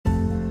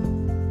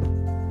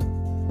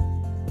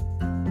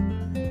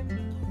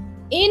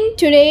In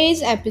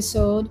today's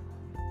episode,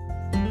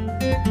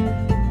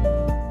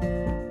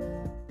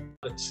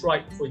 The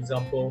tribe, for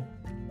example,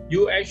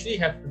 you actually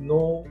have to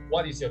know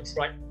what is your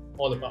tribe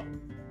all about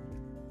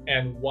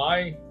and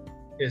why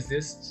is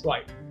this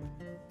tribe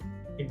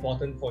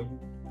important for you.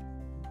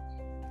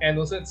 And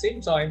also at the same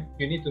time,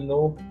 you need to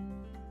know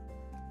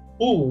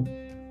who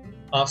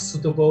are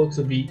suitable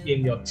to be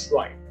in your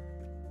tribe.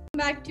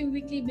 back to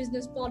Weekly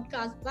Business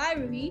Podcast by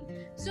Ravi.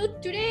 So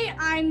today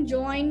I'm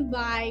joined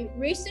by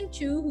Rayson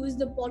Chu, who is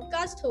the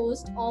podcast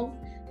host of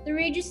the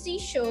Regency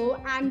Show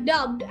and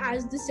dubbed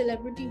as the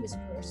Celebrity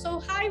Whisperer.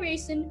 So hi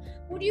Rayson,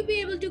 would you be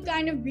able to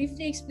kind of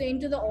briefly explain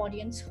to the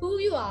audience who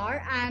you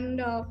are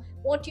and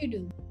what you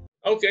do?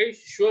 Okay,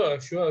 sure.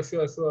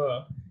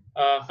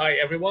 Hi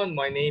everyone,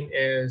 my name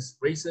is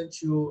Rayson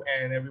Chu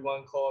and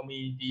everyone call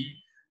me the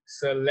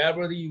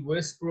Celebrity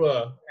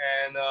Whisperer.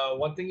 And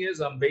one thing is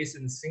I'm based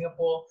in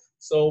Singapore.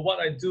 So what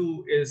I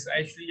do is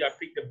actually I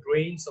pick the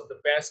brains of the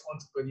best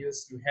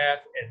entrepreneurs you have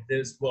in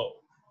this world.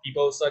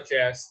 People such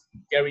as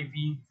Gary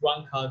Vee,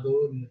 Grant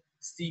Cardone,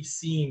 Steve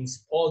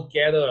Sims, Paul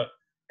Getter,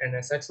 and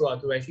etc.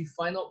 to actually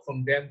find out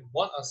from them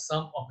what are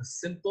some of the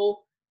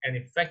simple and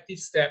effective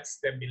steps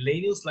that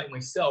millennials like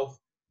myself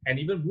and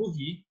even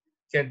Ruhi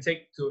can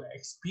take to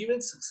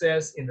experience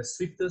success in the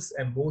swiftest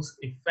and most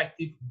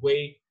effective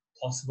way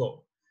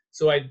possible.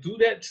 So I do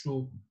that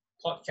through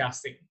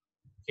podcasting,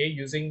 okay,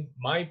 using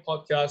my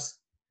podcast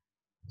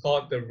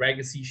called The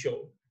Legacy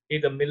Show.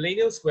 Okay, the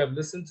millennials who have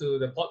listened to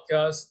the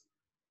podcast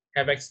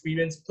have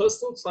experienced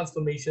personal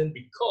transformation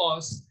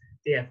because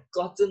they have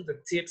gotten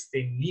the tips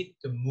they need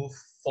to move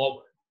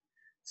forward.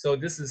 So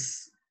this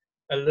is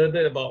a little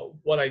bit about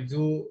what I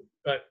do,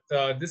 but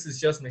this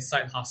is just my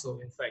side hustle,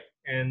 in fact.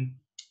 And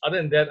other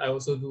than that, I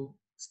also do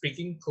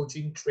speaking,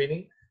 coaching,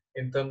 training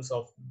in terms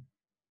of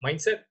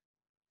mindset,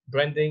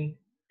 branding,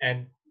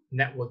 and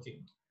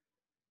networking.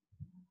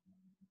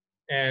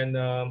 And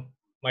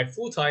my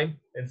full time,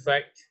 in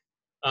fact,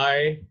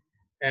 I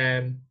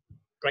am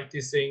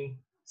practicing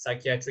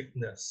psychiatric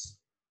nurse.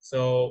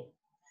 So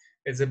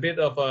it's a bit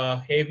of a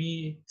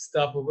heavy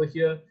stuff over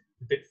here,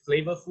 a bit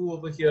flavorful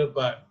over here,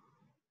 but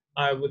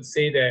I would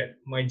say that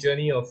my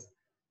journey of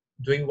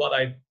doing what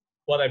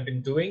I've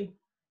been doing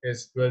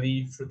is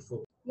really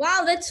fruitful.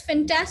 Wow, that's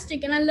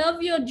fantastic. And I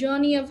love your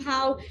journey of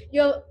how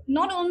you're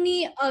not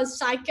only a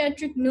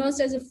psychiatric nurse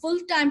as a full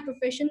time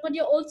profession, but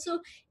you're also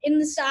in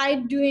the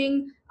side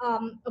doing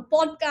a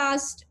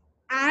podcast,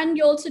 and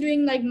you're also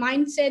doing like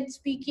mindset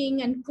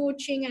speaking and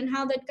coaching and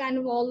how that kind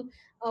of all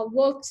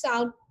works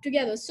out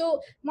together. So,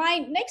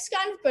 my next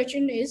kind of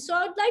question is, so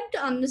I'd like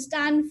to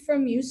understand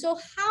from you. So,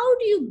 how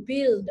do you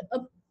build a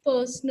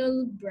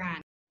personal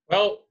brand?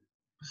 Well,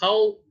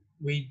 how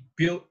we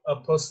build a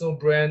personal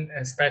brand,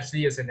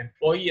 especially as an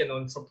employee and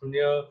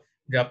entrepreneur,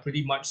 they are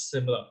pretty much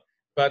similar.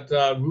 But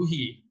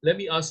Ruhi, let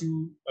me ask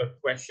you a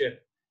question.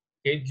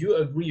 Okay, do you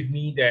agree with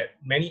me that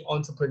many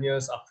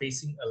entrepreneurs are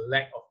facing a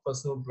lack of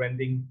personal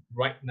branding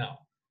right now,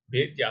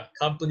 be it their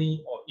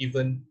company or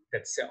even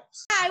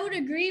themselves? I would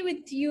agree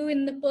with you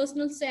in the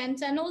personal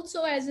sense, and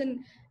also as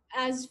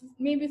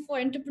maybe for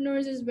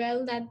entrepreneurs as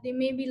well, that they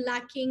may be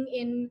lacking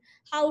in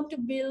how to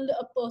build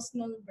a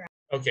personal brand.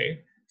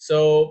 Okay,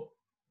 so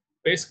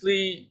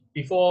basically,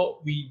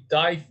 before we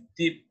dive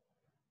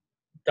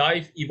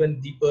even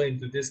deeper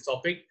into this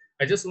topic,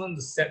 I just want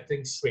to set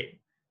things straight.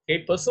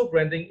 Okay, personal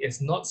branding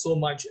is not so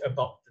much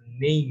about the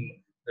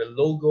name, the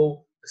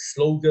logo, the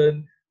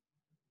slogan,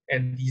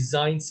 and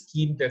design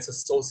scheme that's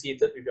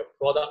associated with your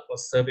product or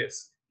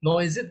service,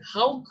 nor is it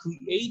how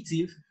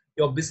creative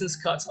your business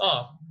cards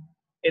are.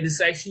 It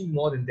is actually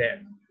more than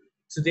that.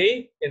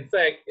 Today, in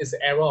fact, is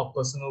the era of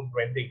personal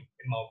branding,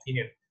 in my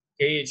opinion.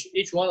 Okay,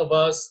 each one of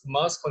us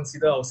must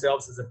consider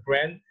ourselves as a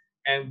brand,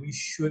 and we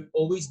should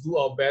always do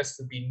our best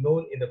to be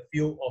known in the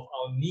field of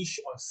our niche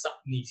or sub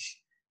niche.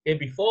 Okay,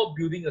 before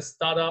building a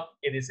startup,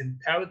 it is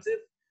imperative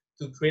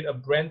to create a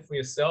brand for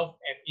yourself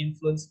and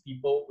influence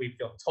people with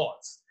your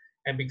thoughts.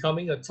 And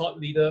becoming a thought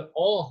leader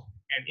or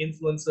an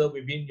influencer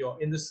within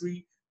your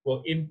industry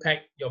will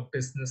impact your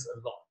business a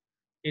lot.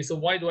 Okay, so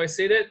why do I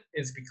say that?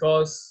 It's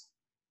because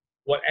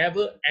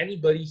whatever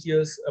anybody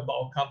hears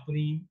about a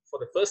company for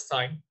the first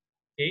time,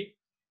 okay,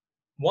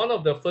 one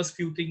of the first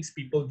few things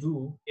people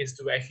do is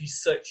to actually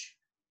search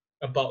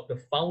about the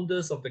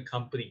founders of the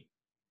company.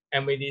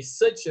 And when they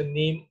search your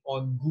name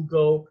on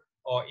Google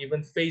or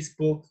even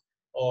Facebook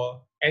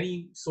or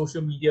any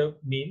social media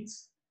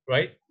means,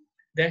 right,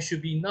 there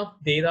should be enough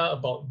data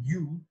about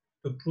you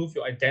to prove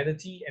your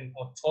identity and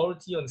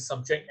authority on the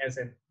subject as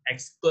an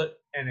expert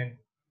and an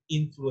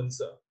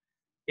influencer.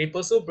 A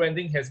personal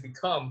branding has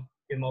become,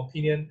 in my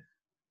opinion,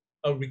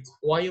 a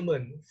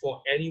requirement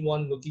for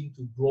anyone looking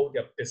to grow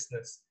their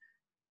business,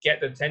 get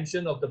the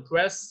attention of the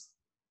press,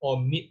 or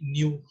meet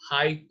new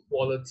high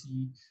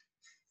quality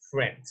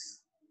friends.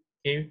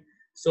 Okay,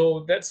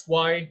 so that's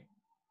why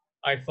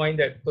I find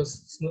that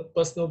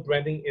personal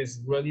branding is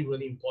really,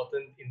 really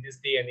important in this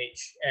day and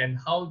age. And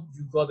how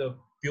you gotta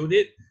build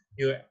it,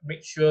 you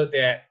make sure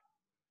that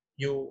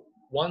you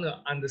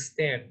wanna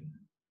understand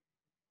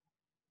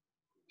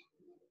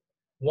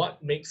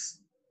what makes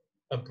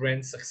a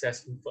brand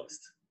successful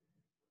first.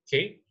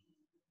 Okay,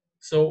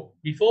 so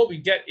before we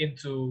get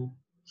into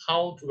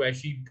how to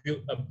actually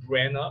build a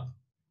brand up,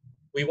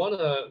 we want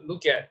to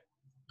look at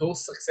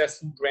those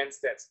successful brands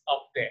that's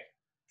out there.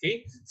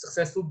 Okay,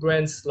 successful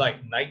brands like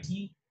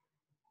Nike,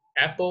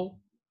 Apple,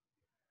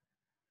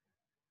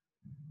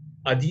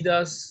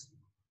 Adidas,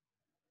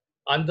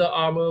 Under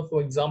Armour,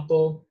 for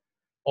example,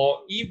 or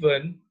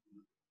even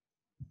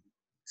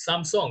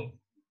Samsung.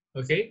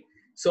 Okay,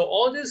 so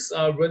all these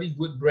are really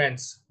good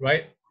brands,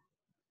 right?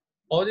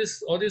 All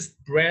these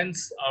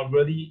brands are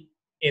really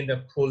in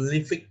the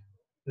prolific,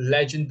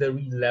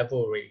 legendary level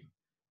already.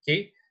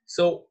 Okay,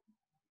 so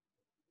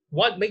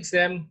what makes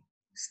them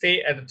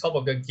stay at the top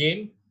of the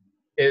game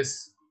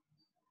is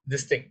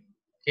this thing.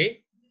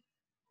 Okay,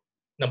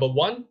 number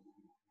one,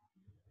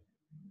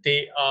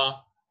 they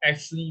are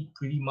actually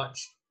pretty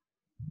much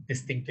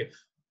distinctive.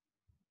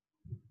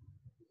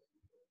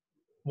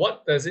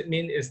 What does it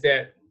mean is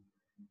that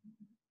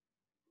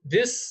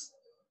this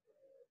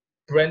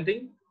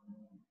branding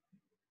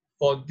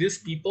for these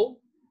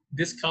people,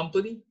 this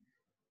company,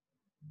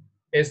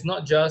 is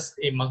not just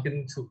a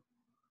marketing tool.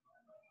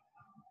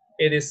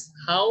 It is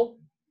how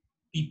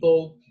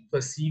people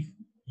perceive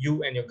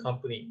you and your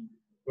company,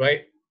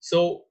 right?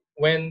 So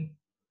when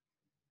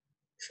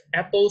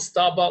Apple,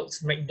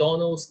 Starbucks,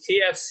 McDonald's,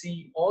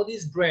 KFC, all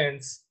these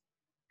brands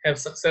have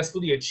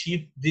successfully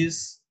achieved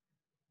this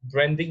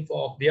branding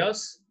of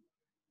theirs,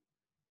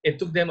 it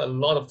took them a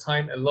lot of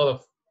time, a lot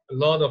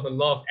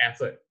of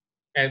effort,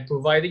 and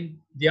providing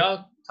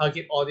their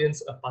target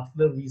audience a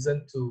particular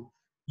reason to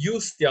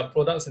use their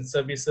products and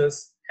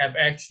services have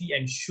actually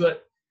ensured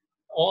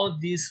all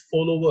these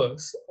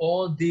followers,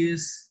 all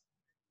this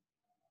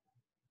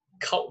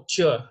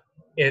culture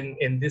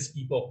in these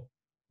people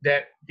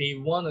that they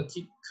want to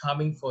keep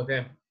coming for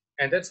them.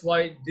 And that's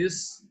why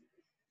these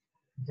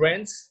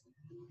brands,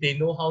 they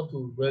know how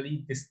to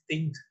really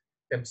distinct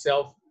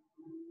themselves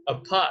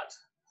apart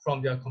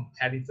from their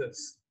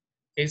competitors.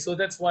 Okay, so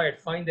that's why I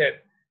find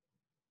that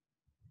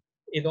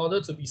in order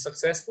to be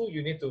successful,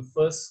 you need to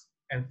first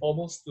and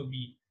foremost to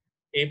be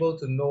able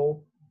to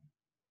know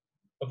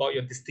about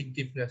your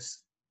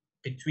distinctiveness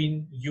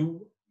between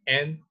you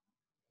and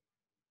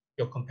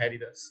your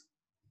competitors.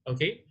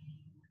 Okay,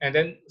 and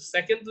then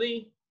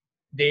secondly,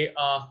 they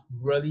are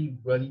really,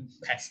 really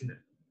passionate,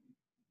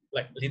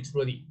 like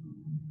literally.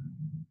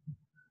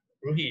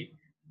 Ruhi,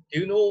 do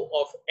you know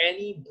of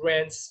any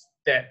brands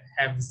that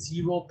have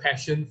zero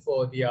passion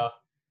for their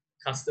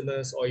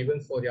customers or even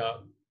for their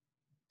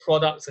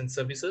products and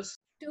services?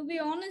 To be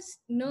honest,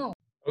 no.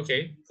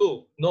 Okay,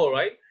 cool. No,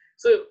 right?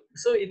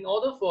 So in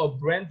order for a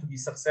brand to be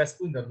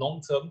successful in the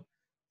long term,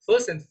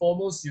 first and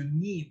foremost, you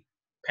need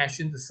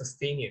passion to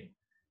sustain it.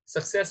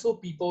 Successful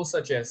people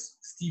such as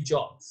Steve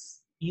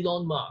Jobs,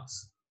 Elon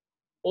Musk,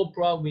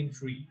 Oprah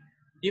Winfrey,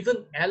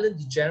 even Ellen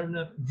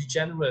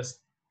DeGeneres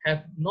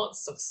have not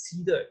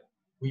succeeded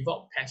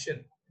without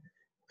passion.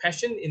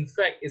 Passion, in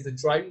fact, is the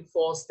driving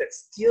force that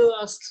steers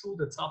us through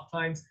the tough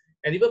times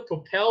and even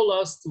propel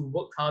us to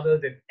work harder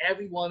than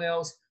everyone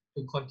else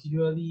to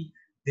continually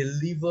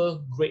deliver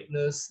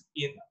greatness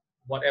in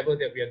whatever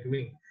that we are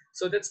doing.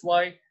 So that's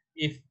why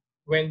if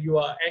when you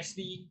are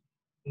actually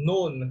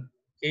known,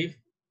 okay,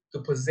 to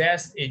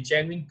possess a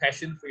genuine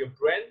passion for your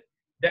brand,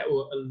 that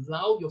will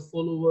allow your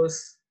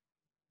followers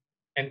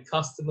and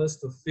customers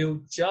to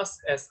feel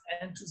just as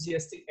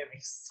enthusiastic and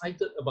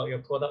excited about your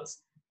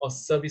products or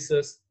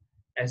services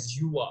as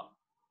you are.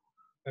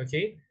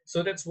 Okay,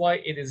 so that's why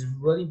it is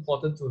really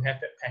important to have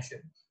that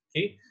passion.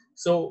 Okay,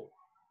 so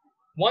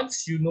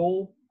once you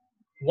know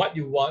what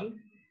you want,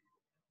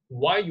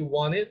 why you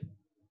want it,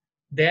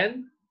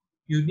 then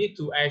you need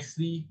to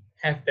actually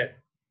have that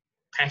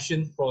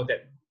passion for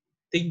that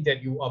thing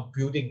that you are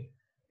building.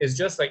 It's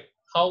just like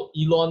how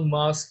Elon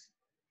Musk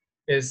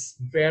is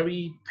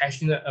very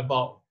passionate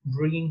about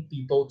bringing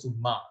people to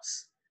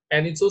Mars.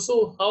 And it's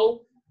also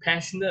how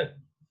passionate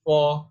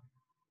for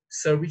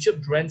Sir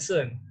Richard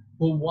Branson,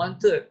 who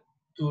wanted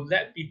to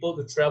let people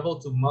to travel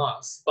to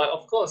Mars. But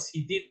of course,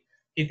 he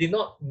did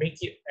not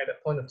make it at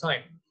that point of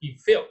time. He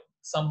failed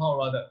somehow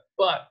or other.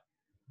 But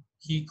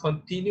he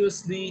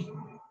continuously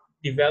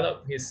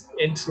developed his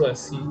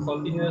interest. He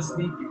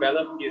continuously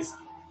developed his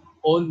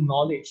own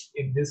knowledge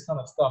in this kind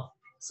of stuff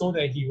so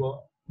that he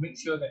will make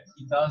sure that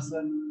he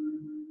doesn't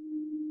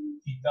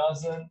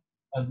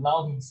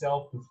allow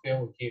himself to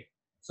fail again.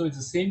 So it's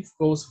the same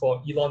goes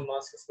for Elon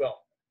Musk as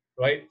well,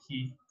 right?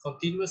 He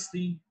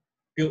continuously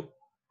built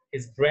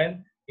his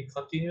brand. He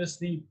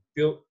continuously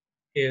built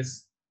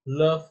his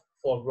love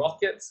for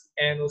rockets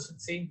and also at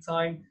the same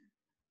time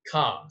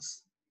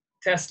cars.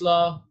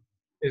 Tesla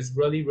is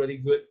really, really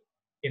good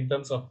in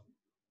terms of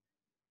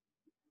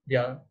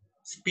their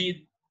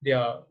speed,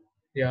 their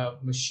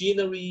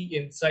machinery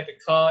inside the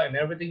car and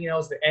everything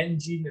else, the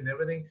engine and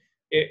everything.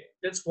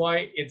 That's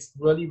why it's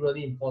really,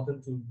 really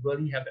important to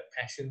really have that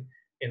passion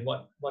in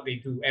what they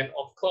do. And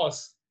of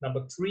course,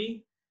 number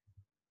three,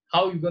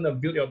 how you're gonna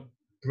build your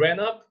brand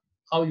up,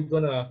 how you're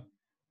gonna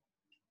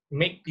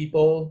make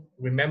people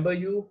remember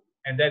you,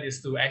 and that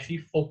is to actually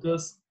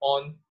focus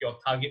on your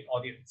target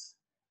audience.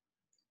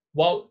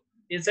 While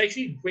it's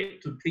actually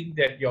great to think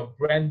that your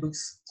brand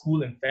looks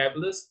cool and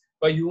fabulous,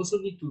 but you also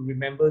need to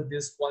remember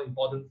this one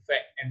important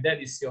fact, and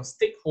that is your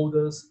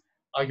stakeholders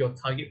are your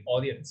target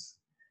audience,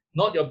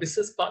 not your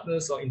business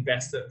partners or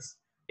investors.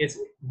 It's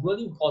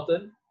really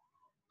important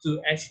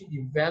to actually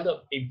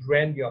develop a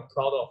brand you're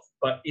proud of.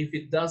 But if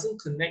it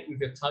doesn't connect with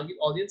your target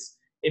audience,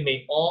 it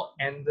may all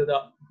ended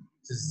up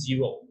to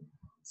zero.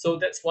 So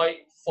that's why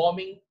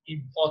forming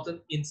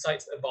important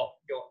insights about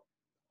your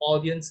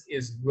audience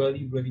is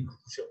really, really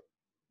crucial.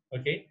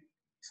 Okay.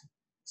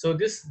 So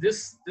this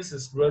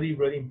is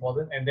really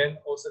important. And then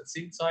also at the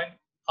same time,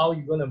 how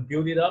you're gonna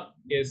build it up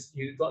is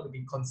you got to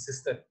be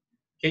consistent.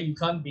 Okay, you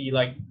can't be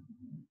like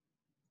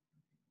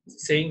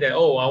saying that,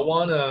 oh, I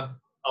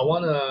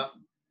wanna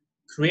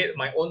create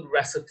my own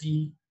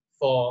recipe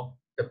for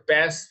the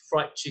best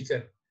fried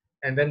chicken.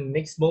 And then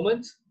next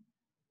moment,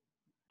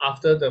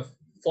 after the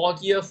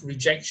 40th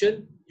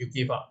rejection, you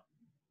give up,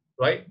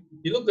 right?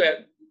 You look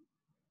at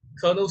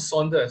Colonel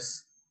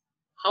Saunders.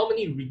 How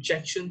many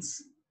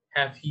rejections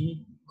have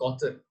he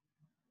gotten?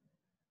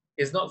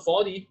 It's not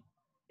 40,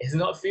 it's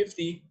not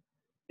 50,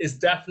 it's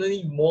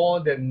definitely more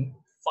than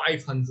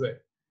 500,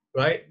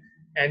 right?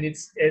 And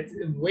it's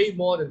way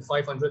more than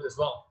 500 as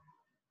well.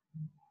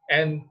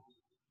 And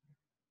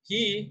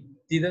he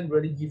didn't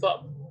really give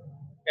up.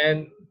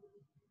 And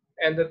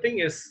and the thing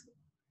is,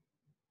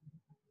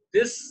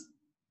 this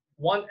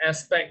one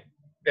aspect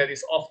that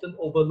is often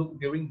overlooked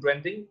during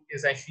branding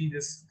is actually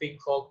this thing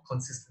called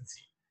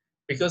consistency.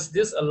 Because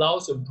this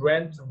allows your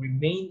brand to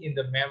remain in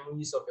the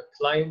memories of your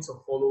clients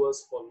or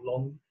followers for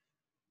long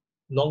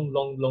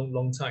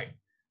time,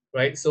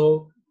 right?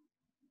 So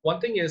one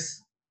thing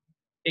is,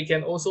 it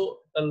can also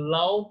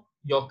allow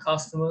your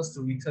customers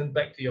to return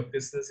back to your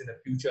business in the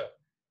future,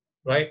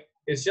 right?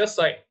 It's just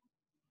like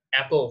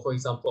Apple, for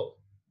example.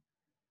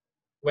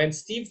 When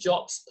Steve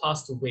Jobs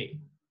passed away,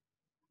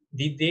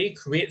 did they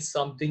create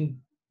something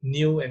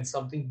new and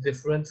something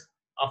different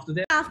after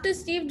that? After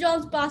Steve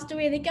Jobs passed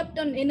away, they kept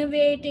on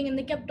innovating and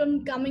they kept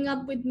on coming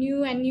up with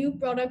new and new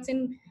products,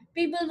 and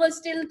people were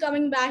still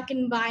coming back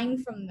and buying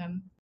from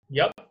them.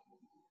 Yep,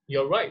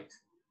 you're right.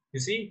 You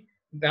see,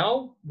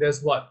 now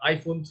there's what?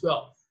 iPhone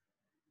 12.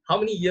 How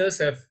many years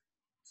have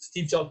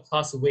Steve Jobs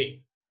passed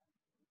away?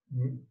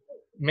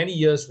 Many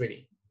years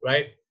really,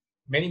 right?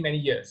 Many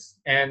years.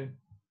 And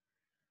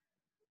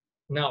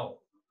now,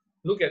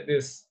 look at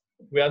this.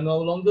 We are no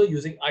longer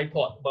using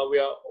iPod, but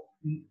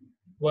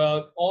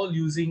we're all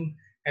using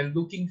and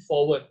looking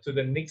forward to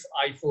the next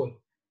iPhone.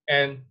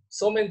 And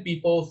so many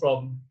people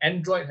from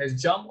Android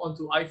has jumped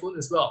onto iPhone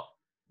as well.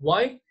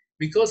 Why?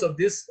 Because of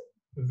this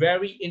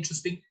very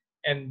interesting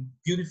and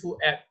beautiful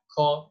app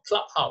called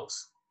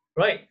Clubhouse,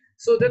 right?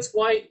 So that's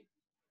why,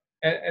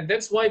 and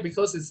that's why,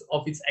 because it's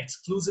of its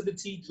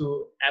exclusivity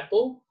to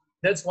Apple,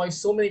 that's why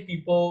so many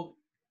people,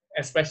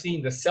 especially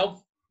in the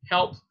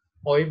self-help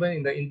or even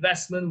in the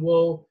investment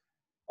world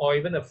or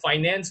even the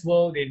finance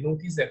world, they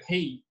notice that,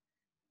 hey,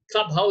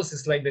 Clubhouse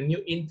is like the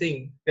new in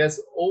thing. There's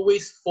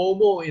always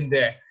FOMO in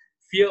there,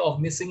 fear of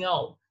missing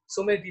out.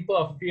 So many people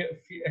are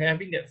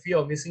having that fear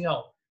of missing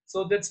out.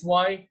 So that's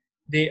why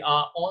they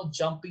are all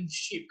jumping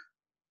ship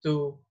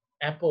to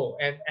Apple,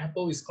 and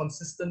Apple is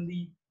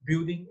consistently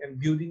building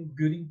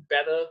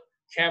better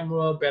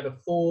camera, better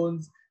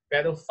phones,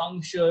 better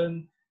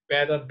function,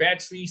 better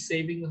battery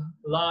saving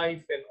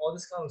life, and all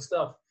this kind of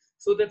stuff.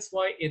 So that's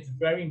why it's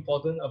very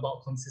important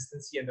about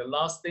consistency. And the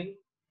last thing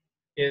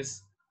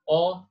is,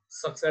 all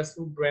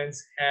successful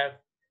brands have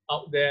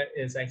out there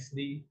is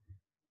actually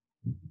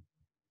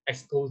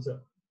exposure.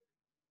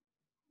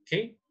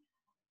 Okay,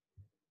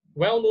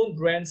 well-known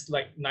brands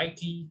like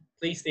Nike,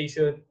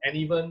 PlayStation, and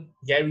even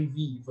Gary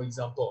Vee, for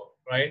example,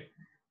 right?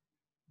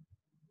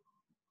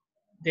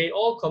 They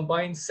all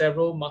combine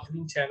several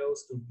marketing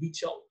channels to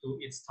reach out to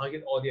its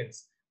target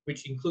audience,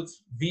 which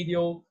includes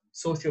video,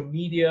 social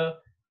media,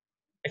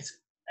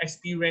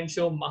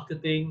 experiential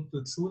marketing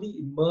to truly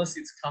immerse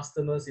its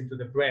customers into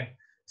the brand.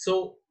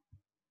 So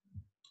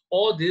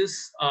all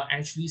these are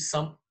actually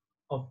some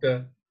of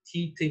the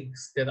key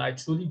things that I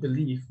truly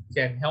believe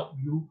can help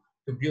you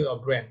to build your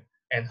brand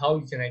and how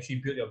you can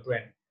actually build your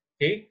brand.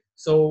 Okay,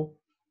 so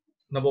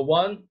number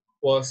one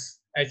was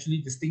actually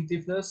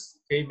distinctiveness.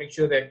 Okay, make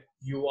sure that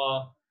you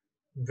are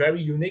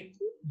very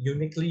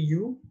uniquely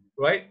you,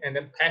 right? And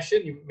then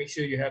passion, you make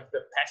sure you have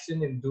the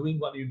passion in doing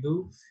what you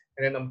do.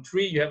 And then number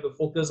three, you have to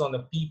focus on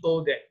the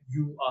people that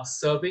you are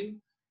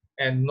serving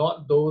and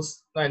not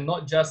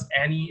just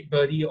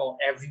anybody or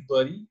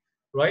everybody,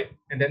 right?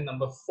 And then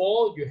number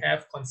four, you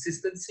have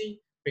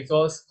consistency,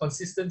 because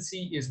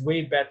consistency is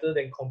way better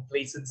than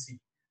complacency,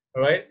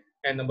 all right?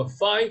 And number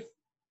five,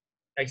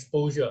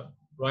 exposure,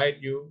 right?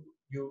 You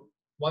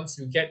once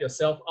you get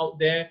yourself out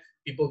there,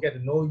 people get to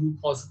know you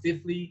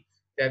positively,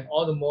 then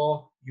all the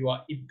more you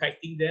are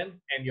impacting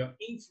them and you're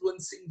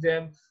influencing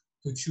them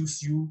to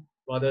choose you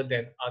rather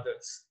than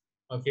others.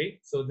 Okay,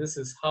 so this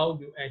is how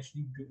you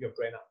actually build your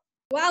brand up.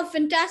 Wow,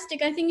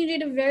 fantastic. I think you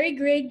did a very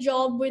great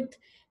job with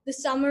the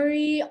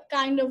summary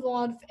kind of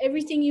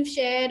everything you've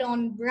shared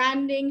on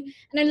branding.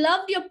 And I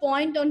loved your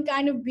point on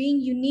kind of being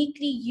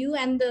uniquely you,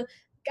 and the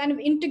kind of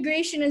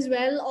integration as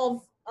well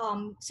of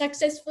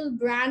successful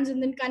brands,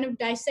 and then kind of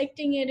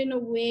dissecting it in a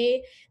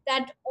way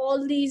that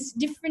all these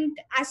different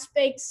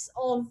aspects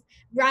of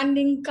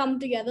branding come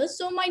together.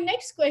 So my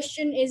next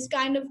question is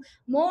kind of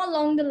more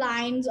along the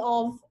lines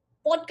of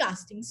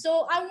podcasting.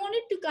 So I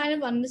wanted to kind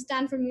of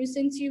understand from you,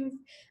 since you've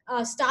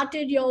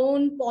started your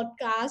own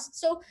podcast.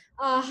 So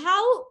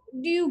how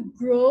do you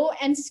grow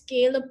and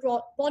scale a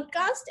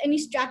podcast? Any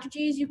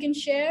strategies you can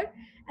share?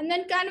 And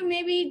then kind of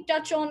maybe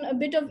touch on a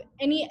bit of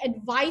any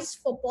advice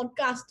for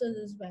podcasters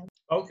as well.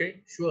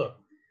 Okay, sure.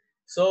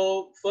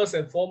 So first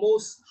and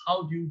foremost,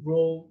 how do you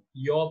grow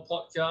your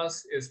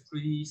podcast is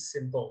pretty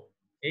simple.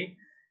 Okay,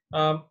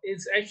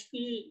 it's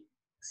actually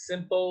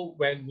simple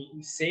when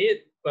we say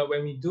it, but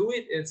when we do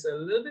it, it's a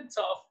little bit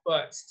tough.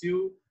 But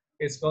still,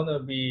 it's gonna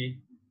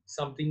be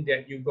something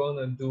that you're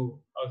gonna do.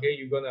 Okay,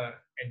 you're gonna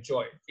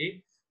enjoy.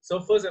 Okay, so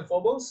first and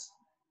foremost,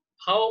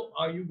 how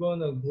are you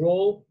gonna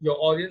grow your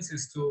audience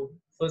is to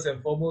first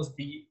and foremost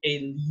be a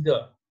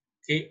leader.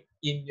 Okay,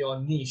 in your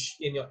niche,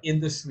 in your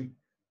industry.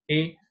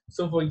 Okay,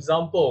 so for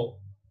example,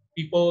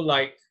 people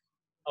like,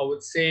 I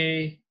would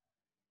say,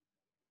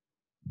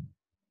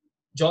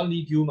 John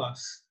Lee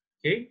Dumas.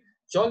 Okay,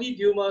 John Lee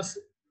Dumas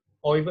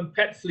or even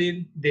Pat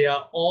Flynn, they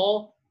are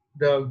all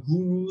the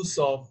gurus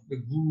of the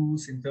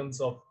gurus in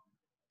terms of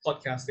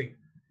podcasting.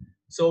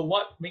 So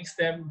what makes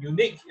them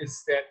unique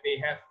is that they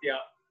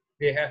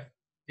have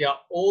their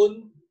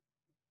own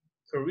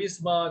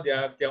charisma, they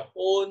have their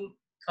own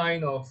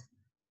kind of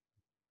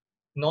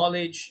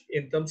knowledge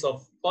in terms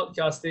of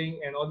podcasting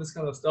and all this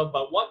kind of stuff.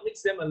 But what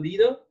makes them a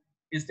leader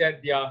is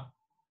that they are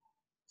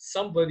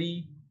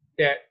somebody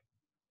that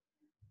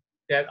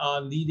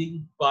are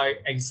leading by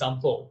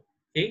example.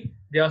 Okay,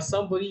 they are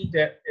somebody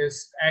that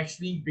is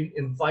actually being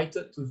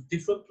invited to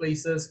different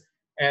places,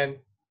 and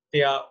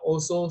they are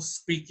also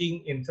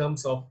speaking in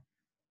terms of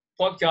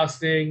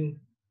podcasting,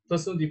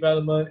 personal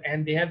development,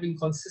 and they have been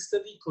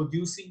consistently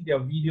producing their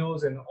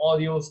videos and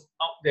audios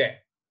out there,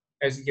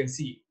 as you can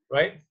see,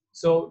 right?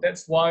 So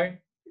that's why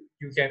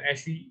you can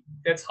actually,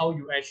 that's how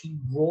you actually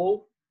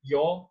grow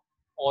your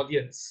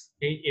audience,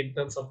 okay, in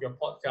terms of your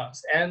podcast.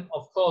 And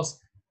of course,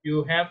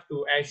 you have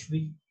to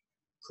actually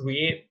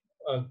create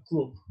a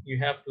group. You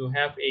have to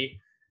have a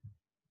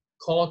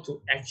call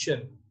to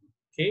action,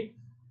 okay?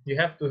 You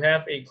have to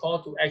have a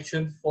call to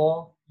action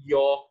for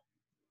your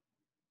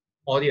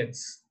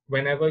audience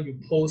whenever you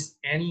post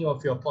any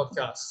of your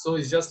podcasts. So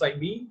it's just like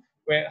me,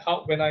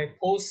 when I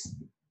post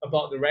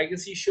about the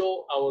Legacy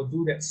Show, I will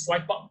do that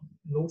swipe up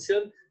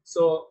notion.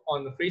 So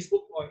on the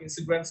Facebook or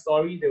Instagram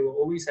story, they will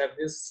always have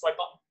this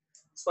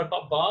swipe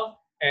up bar,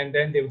 and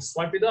then they will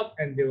swipe it up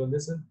and they will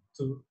listen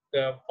to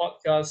the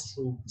podcast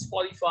through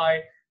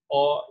Spotify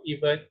or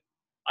even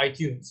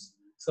iTunes.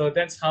 So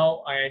that's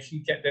how I actually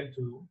get them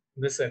to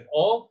listen.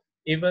 Or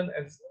even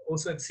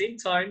also at the same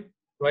time,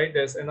 right?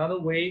 There's another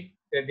way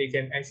that they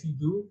can actually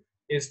do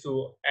is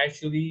to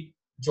actually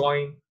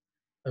join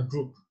a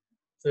group.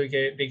 So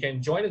they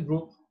can join a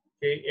group,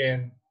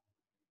 okay,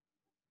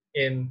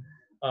 in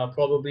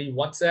probably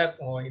WhatsApp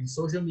or in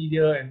social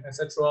media and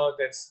etc.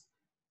 That's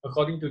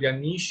according to their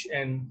niche,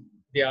 and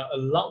they are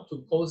allowed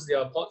to post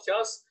their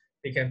podcast.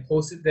 They can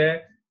post it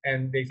there,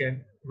 and they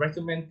can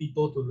recommend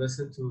people to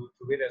listen to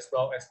it as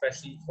well,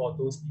 especially for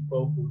those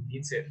people who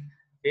needs it.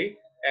 Okay,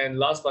 and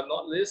last but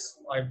not least,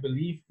 I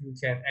believe you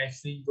can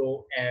actually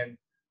go and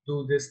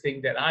do this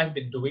thing that I've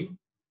been doing,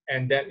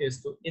 and that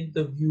is to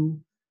interview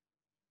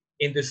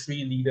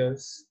industry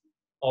leaders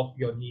of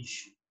your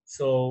niche.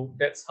 So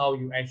that's how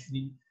you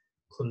actually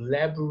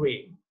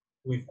collaborate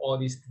with all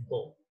these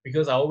people.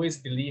 Because I always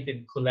believe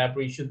in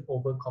collaboration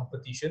over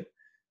competition.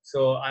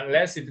 So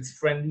unless if it's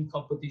friendly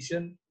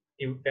competition,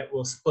 that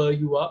will spur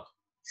you up,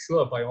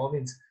 sure, by all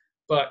means.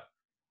 But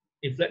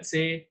if let's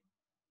say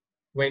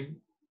when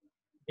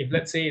if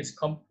let's say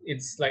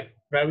it's like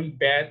very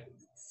bad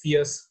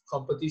fierce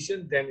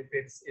competition, then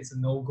it's a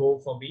no-go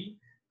for me,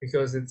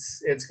 because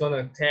it's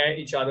gonna tear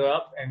each other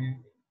up, and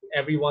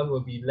everyone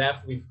will be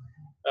left with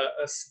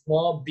a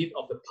small bit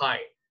of the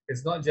pie.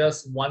 It's not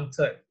just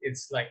 1/3,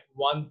 it's like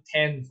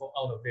 1/10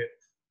 out of it,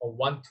 or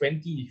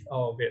 1/20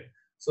 out of it.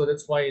 So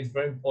that's why it's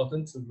very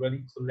important to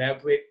really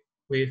collaborate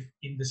with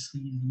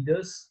industry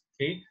leaders,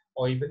 okay,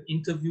 or even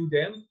interview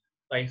them,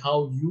 like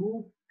how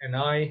you and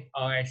I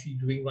are actually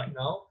doing right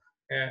now.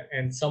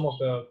 And some of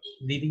the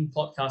leading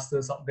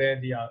podcasters out there,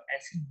 they are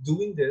actually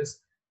doing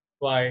this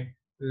by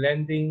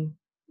lending,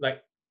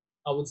 like,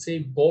 I would say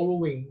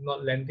borrowing,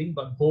 not lending,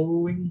 but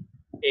borrowing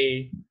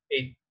a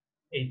a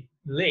a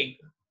leg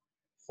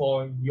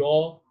for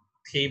your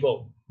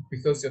table,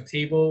 because your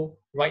table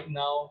right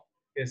now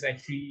is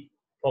actually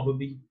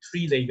probably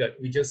three-legged.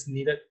 We just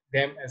needed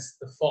them as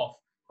the fourth.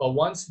 But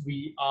once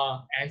we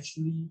are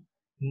actually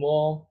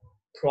more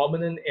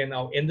prominent in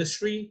our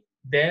industry,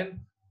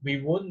 then we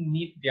won't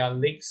need their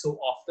legs so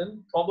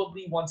often.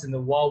 Probably once in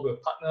a while we'll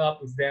partner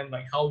up with them,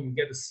 like how you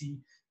get to see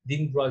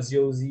Dean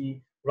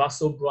Graziosi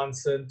Russell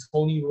Brunson,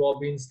 Tony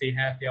Robbins, they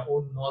have their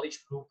own knowledge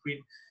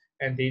blueprint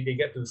and they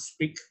get to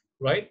speak,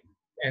 right?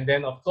 And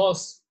then, of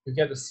course, you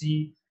get to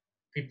see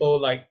people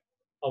like,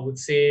 I would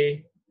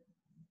say,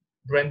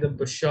 Brandon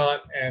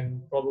Burchard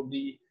and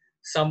probably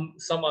some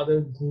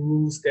other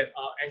gurus that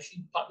are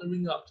actually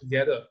partnering up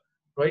together,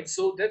 right?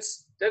 So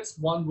that's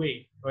one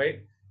way,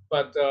 right?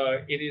 But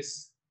it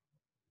is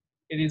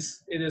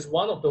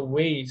one of the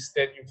ways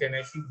that you can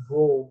actually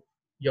grow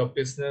your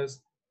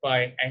business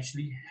by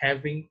actually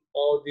having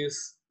all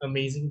these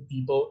amazing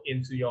people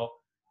into your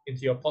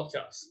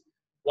podcast.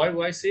 Why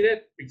do I say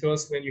that?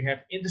 Because when you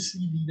have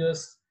industry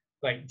leaders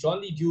like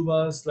John Lee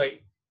Dumas,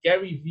 like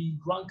Gary Vee,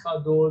 Grant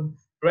Cardone,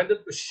 Brandon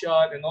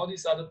Burchard, and all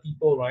these other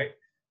people, right?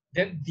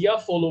 Then their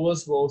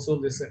followers will also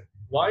listen.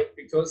 Why?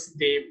 Because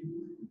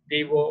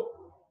they will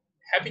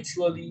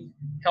habitually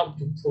help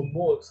to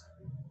promote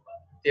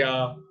the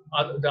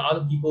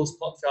other people's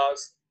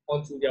podcasts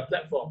onto their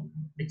platform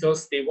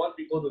because they want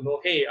people to know,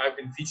 hey, I've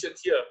been featured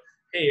here.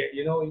 Hey,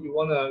 you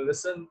want to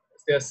listen?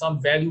 There's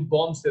some value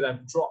bombs that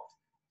I've dropped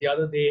the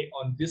other day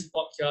on this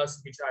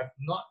podcast, which I've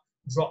not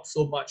dropped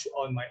so much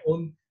on my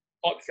own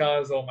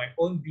podcast or my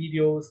own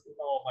videos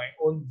or my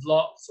own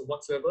vlogs or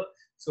whatsoever.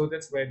 So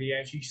that's where they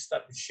actually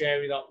start to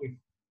share it out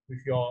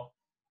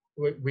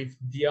with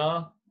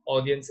their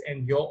audience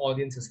and your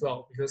audience as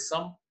well. Because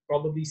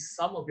probably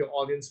some of your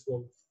audience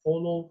will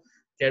follow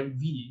Gary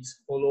Vee,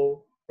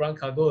 follow Grant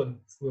Cardone,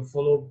 will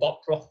follow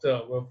Bob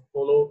Proctor, will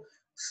follow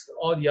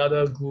all the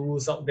other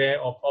gurus out there,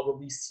 or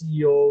probably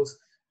CEOs,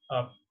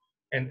 um,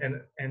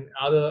 and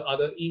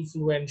other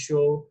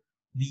influential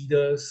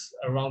leaders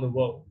around the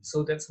world.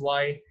 So that's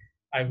why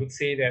I would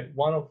say that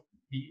one of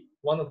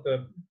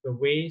the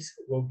ways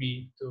will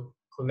be to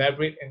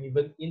collaborate and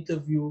even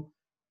interview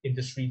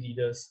industry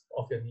leaders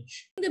of your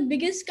niche. The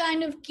biggest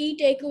kind of key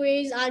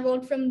takeaways I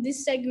got from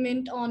this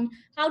segment on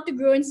how to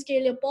grow and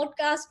scale your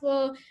podcast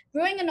were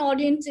growing an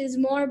audience is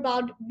more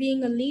about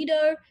being a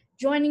leader,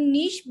 joining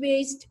niche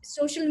based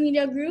social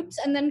media groups,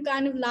 and then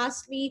kind of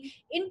lastly,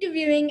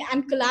 interviewing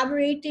and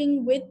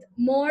collaborating with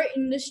more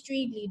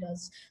industry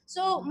leaders.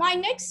 So, my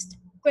next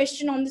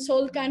question on this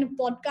whole kind of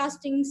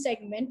podcasting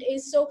segment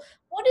is, so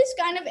what is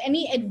kind of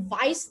any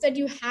advice that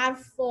you have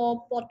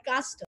for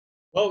podcasters?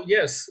 Well,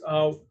 yes.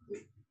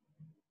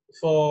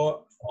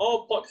 For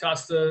all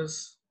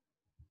podcasters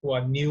who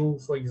are new,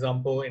 for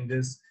example, in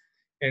this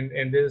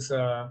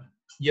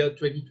year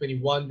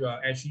 2021, you are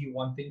actually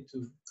wanting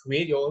to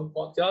create your own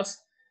podcast.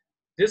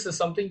 This is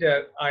something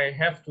that I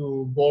have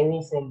to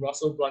borrow from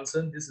Russell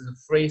Brunson. This is a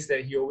phrase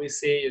that he always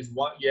say is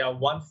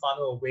one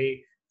funnel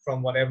away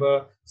from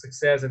whatever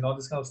success and all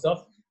this kind of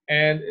stuff.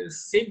 And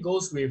same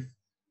goes with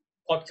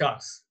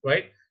podcasts,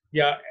 right?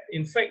 Yeah,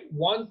 in fact,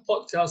 one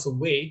podcast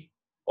away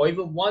or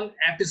even one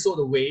episode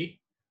away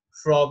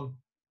from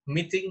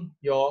meeting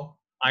your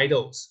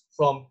idols,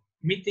 from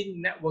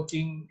meeting,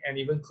 networking, and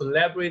even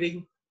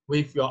collaborating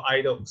with your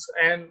idols.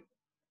 And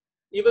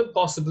even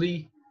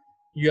possibly,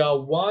 you are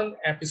one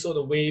episode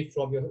away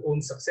from your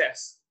own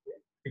success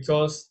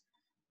because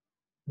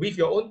with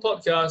your own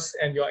podcast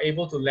and you're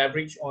able to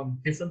leverage on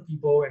different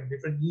people and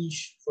different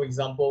niche, for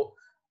example,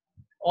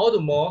 all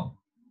the more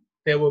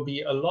there will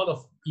be a lot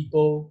of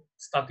people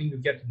starting to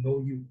get to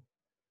know you.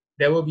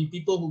 There will be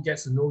people who get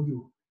to know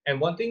you. And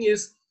one thing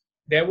is,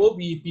 there will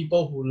be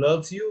people who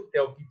loves you.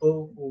 There will be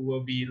people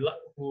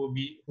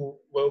who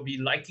will be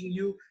liking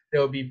you.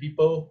 There will be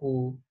people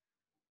who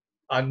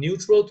are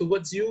neutral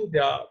towards you.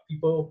 There are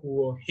people who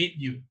will hate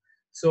you.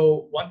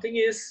 So one thing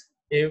is,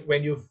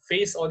 when you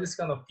face all these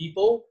kind of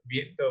people, be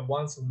it the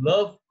ones who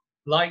love,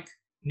 like,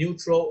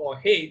 neutral, or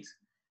hate,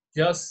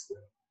 just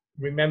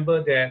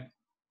remember that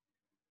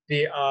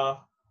they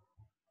are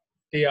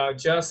they are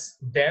just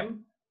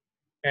them,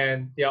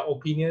 and their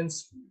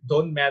opinions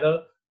don't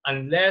matter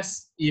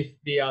unless if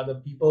they are the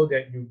people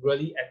that you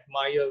really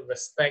admire,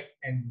 respect,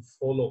 and you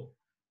follow.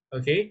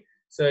 Okay,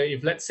 so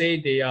if let's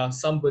say they are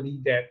somebody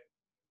that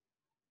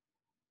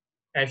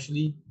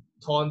actually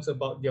taunts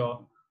about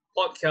your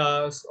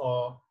podcast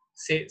or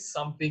said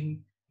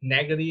something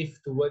negative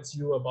towards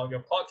you about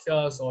your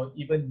podcast or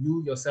even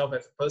you yourself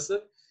as a person,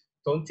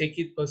 don't take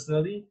it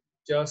personally.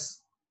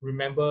 Just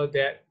remember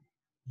that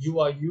you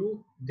are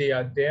you, they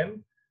are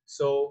them.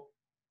 So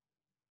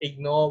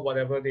ignore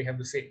whatever they have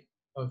to say.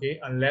 Okay,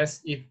 unless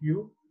if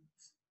you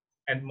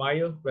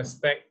admire,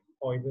 respect,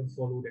 or even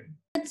follow them.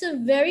 That's a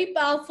very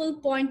powerful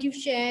point you've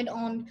shared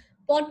on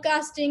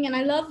podcasting, and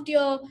I loved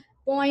your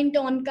point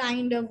on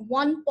kind of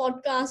one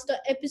podcast or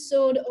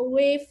episode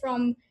away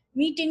from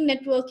meeting,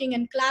 networking,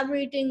 and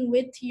collaborating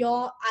with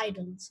your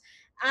idols.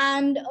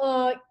 And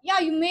yeah,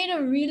 you made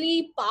a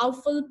really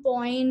powerful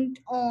point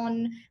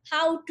on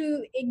how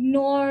to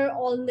ignore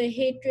all the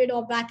hatred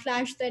or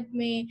backlash that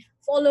may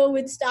follow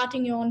with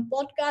starting your own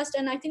podcast.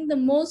 And I think the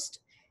most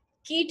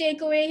key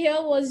takeaway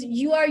here was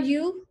you are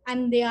you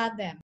and they are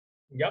them.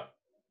 Yep,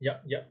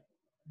 yep.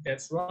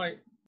 That's right.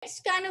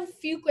 Next kind of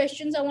few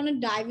questions I want to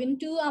dive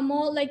into are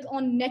more like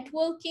on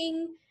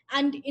networking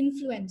and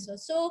influencer.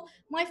 So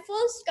my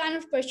first kind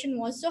of question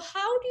was, so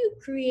how do you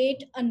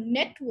create a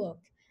network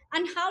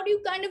and how do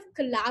you kind of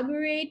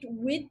collaborate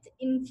with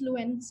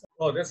influencers?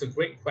 Oh, that's a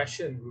great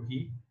question,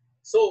 Ruhi.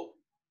 So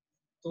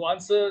to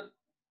answer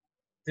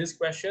this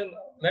question,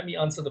 let me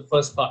answer the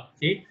first part.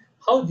 Okay,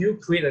 how do you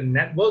create a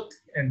network?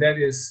 And that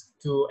is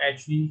to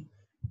actually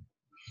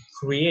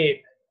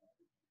create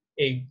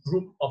a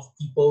group of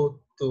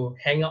people to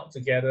hang out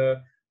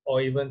together,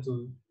 or even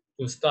to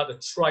start a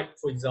tribe,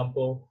 for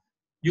example.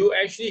 You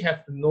actually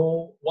have to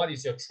know what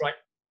is your tribe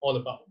all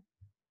about,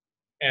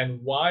 and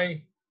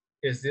why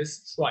is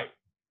this tribe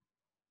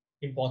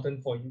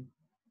important for you.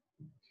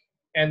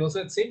 And also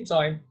at the same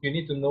time, you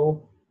need to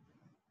know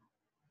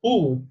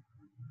who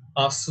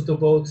are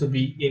suitable to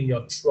be in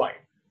your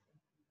tribe.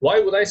 Why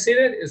would I say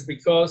that? Is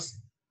because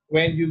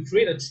when you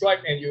create a tribe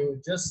and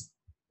you just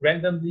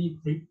randomly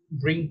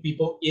bring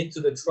people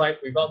into the tribe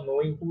without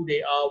knowing who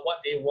they are, what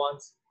they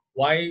want,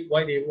 why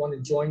they want to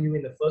join you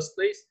in the first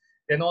place,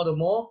 then all the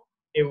more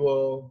it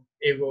will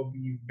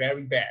be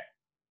very bad,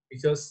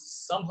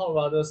 because somehow or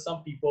other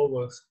some people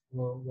will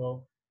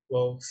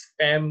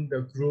spam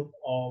the group,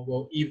 or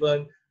will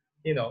even,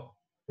 you know,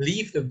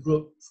 leave the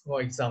group,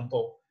 for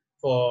example,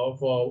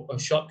 for a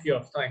short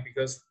period of time,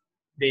 because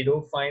they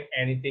don't find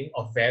anything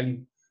of value.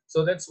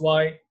 So that's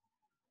why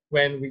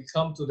when we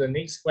come to the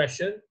next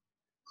question,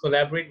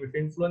 collaborate with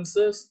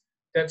influencers,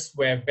 that's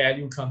where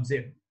value comes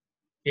in.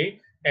 Okay,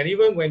 and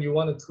even when you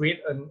want to create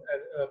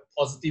a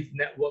positive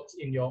network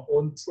in your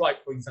own tribe,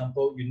 for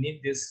example, you need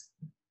this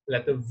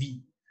letter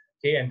V.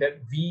 Okay, and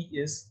that V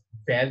is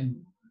value.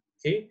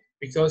 Okay,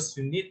 because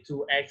you need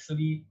to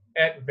actually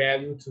add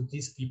value to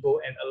these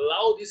people and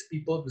allow these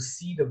people to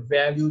see the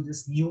value,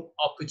 this new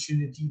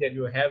opportunity that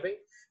you're having,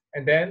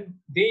 and then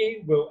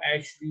they will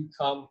actually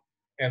come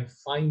and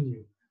find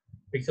you,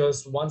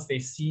 because once they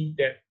see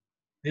that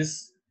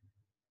this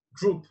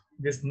group,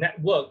 this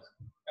network,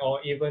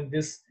 or even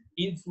this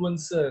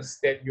influencers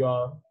that you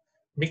are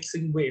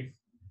mixing with,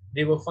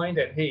 they will find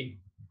that, hey,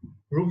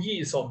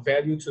 Ruhi is of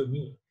value to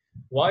me.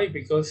 Why?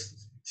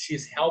 Because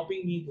she's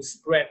helping me to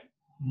spread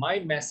my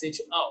message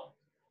out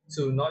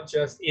to not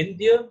just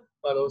India,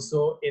 but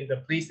also in the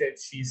place that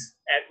she's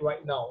at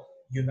right now,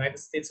 United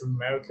States of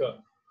America,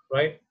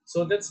 right?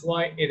 So that's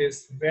why it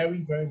is very,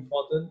 very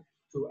important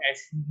to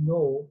actually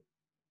know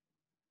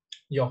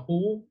your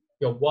who,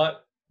 your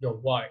what, your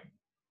why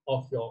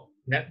of your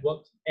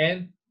network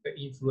and the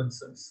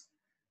influencers,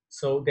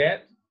 so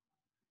that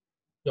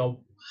your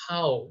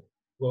how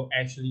will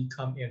actually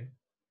come in,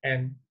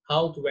 and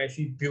how to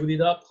actually build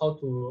it up, how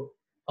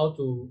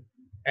to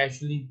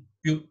actually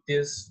build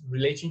this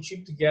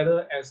relationship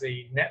together as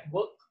a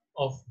network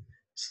of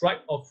tribe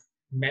of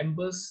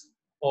members,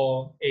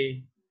 or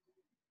a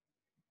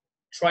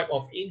tribe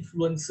of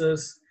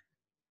influencers,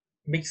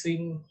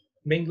 mixing,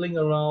 mingling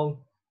around,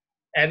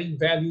 adding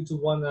value to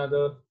one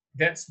another.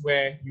 That's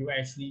where you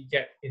actually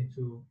get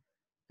into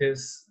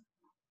this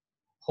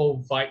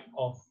whole vibe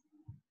of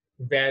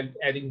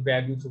adding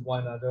value to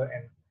one another.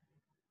 And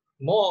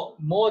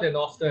more than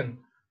often,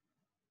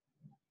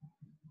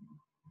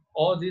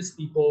 all these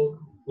people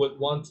would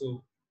want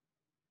to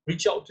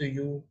reach out to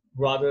you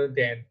rather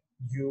than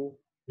you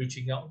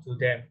reaching out to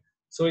them.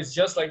 So it's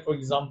just like, for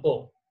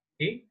example,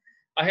 okay,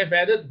 I have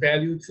added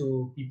value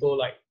to people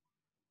like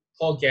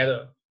Paul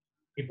Geller,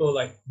 people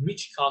like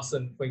Mitch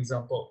Carson, for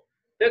example.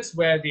 That's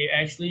where they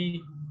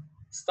actually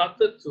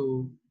started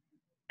to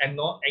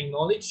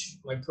acknowledge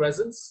my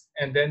presence,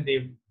 and then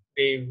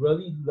they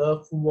really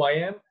love who I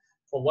am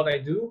for what I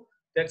do.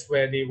 That's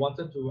where they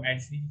wanted to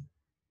actually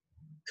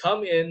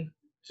come in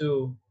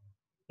to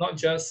not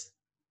just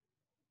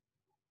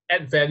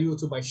add value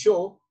to my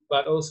show,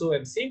 but also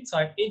at the same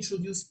time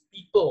introduce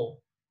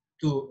people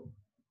to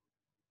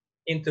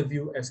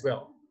interview as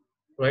well,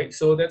 right?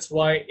 So that's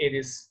why it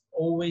is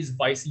always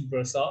vice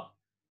versa.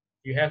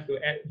 You have to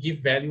give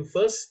value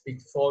first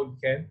before you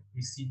can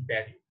receive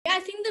value. Yeah, I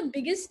think the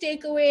biggest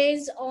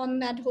takeaways on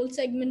that whole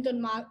segment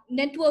on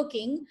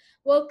networking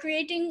were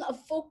creating a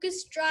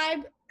focused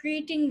tribe,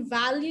 creating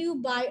value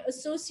by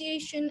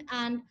association,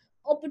 and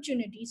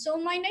opportunity. So,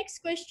 my next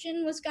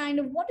question was kind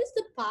of what is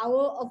the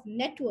power of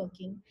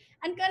networking,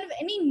 and kind of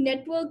any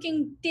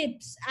networking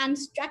tips and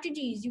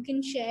strategies you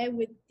can share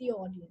with the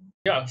audience?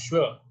 Yeah,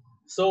 sure.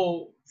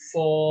 So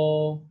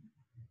for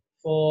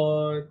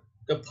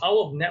the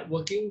power of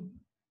networking,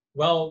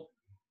 well,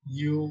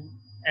 you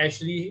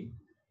actually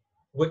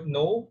would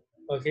know,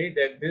 okay,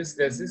 that there's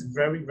this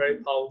very, very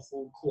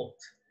powerful quote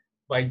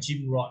by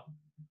Jim Rohn.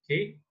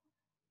 Okay,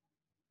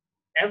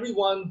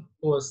 everyone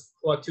who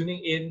are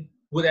tuning in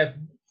would have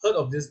heard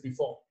of this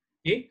before.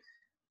 Okay,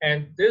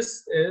 and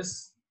this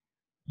is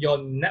your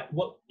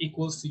network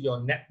equals to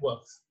your net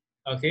worth.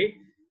 Okay,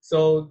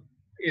 so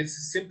it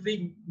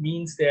simply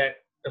means that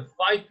the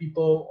 5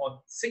 people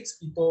or 6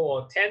 people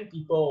or 10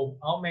 people,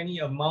 how many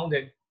amount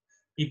that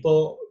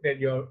people that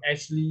you're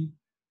actually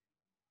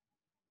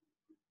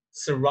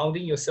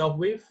surrounding yourself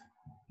with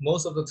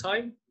most of the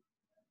time,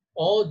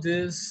 all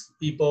these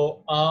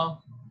people are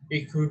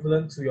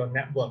equivalent to your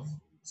net worth.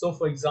 So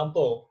for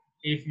example,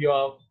 if you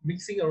are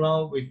mixing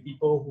around with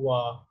people who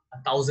are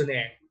a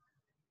thousandaire,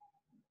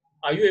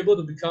 Are you able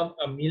to become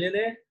a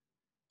millionaire?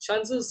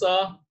 Chances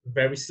are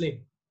very slim.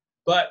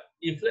 But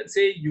if let's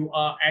say you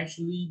are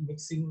actually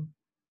mixing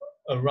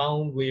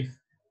around with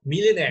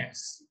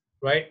millionaires,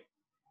 right?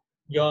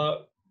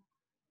 Your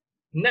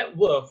net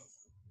worth,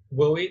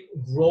 will it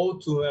grow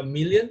to a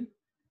million?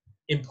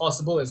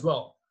 Impossible as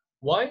well.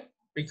 Why?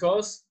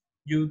 Because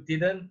you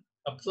didn't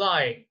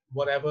apply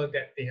whatever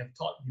that they have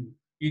taught you.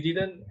 You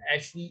didn't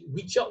actually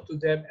reach out to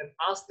them and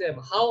ask them,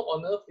 how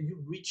on earth do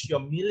you reach your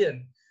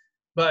million?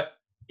 But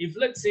if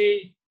let's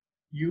say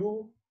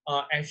you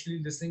are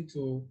actually listening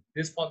to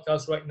this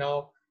podcast right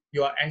now,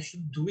 you are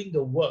actually doing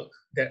the work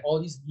that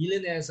all these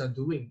millionaires are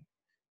doing.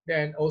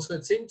 Then also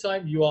at the same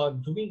time, you are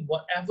doing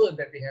whatever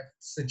that they have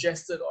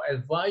suggested or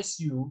advised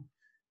you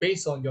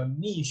based on your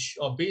niche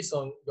or based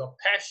on your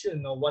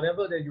passion or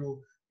whatever that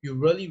you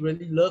really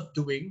really love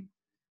doing,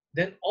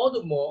 then all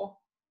the more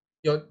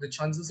the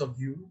chances of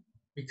you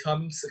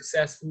becoming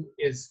successful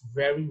is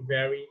very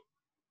very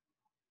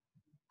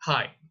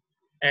high.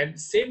 And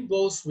same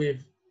goes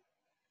with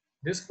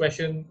this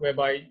question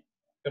whereby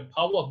the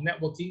power of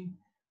networking.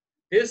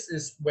 This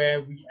is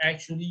where we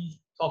actually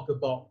talk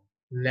about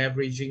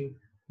leveraging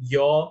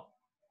your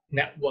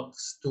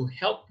networks to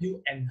help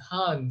you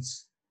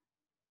enhance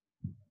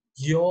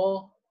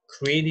your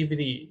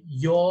creativity,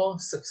 your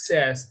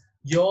success,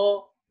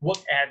 your work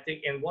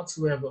ethic, and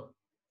whatsoever.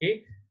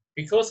 Okay,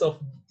 because of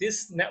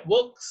these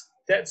networks,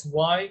 that's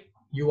why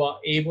you are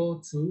able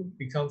to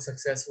become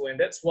successful, and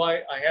that's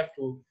why I have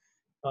to,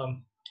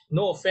 um,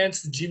 no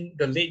offense to Jim,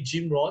 the late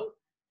Jim Rohn,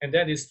 and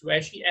that is to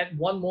actually add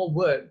one more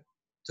word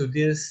to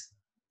this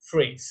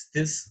phrase,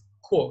 this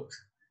quote.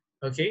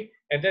 Okay,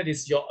 and that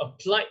is your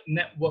applied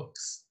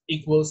networks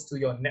equals to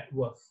your net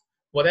worth.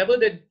 Whatever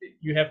that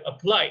you have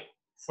applied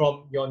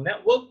from your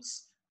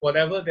networks,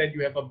 whatever that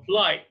you have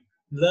applied,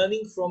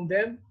 learning from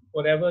them,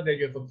 whatever that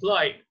you have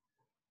applied,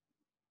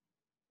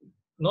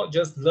 not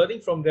just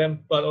learning from them,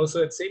 but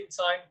also at the same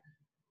time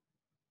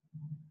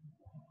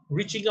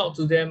reaching out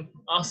to them,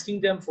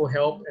 asking them for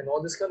help, and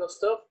all this kind of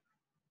stuff,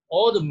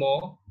 all the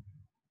more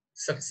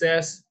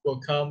success will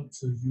come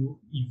to you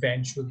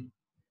eventually.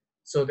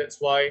 So that's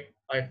why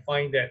I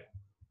find that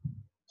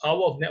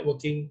power of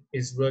networking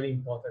is really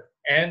important.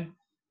 And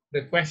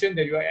the question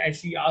that you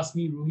actually asked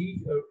me,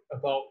 Ruhi,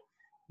 about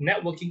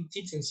networking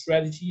tips and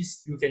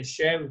strategies you can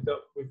share with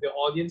the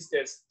audience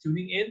that's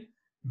tuning in,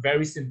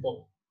 very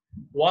simple.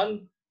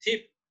 One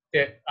tip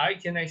that I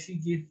can actually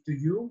give to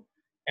you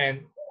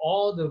and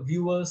all the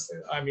viewers,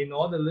 I mean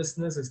all the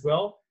listeners as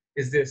well,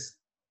 is this: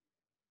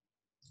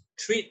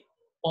 treat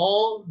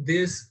all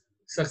these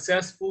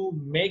successful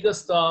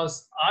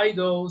megastars,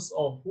 idols,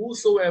 or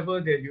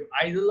whosoever that you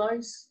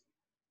idolize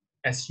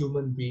as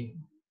human being.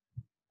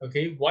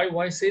 Okay, why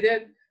I say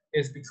that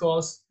is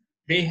because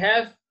they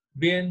have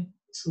been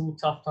through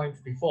tough times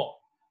before.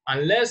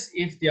 Unless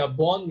if they are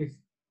born with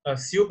a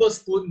silver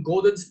spoon,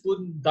 golden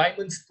spoon,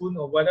 diamond spoon,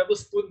 or whatever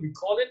spoon we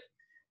call it,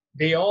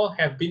 they all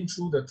have been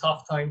through the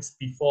tough times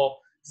before.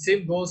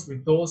 Same goes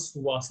with those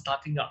who are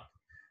starting up.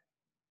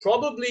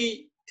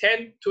 Probably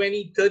 10,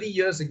 20, 30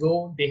 years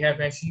ago, they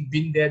have actually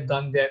been there,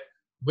 done that,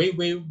 way,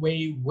 way,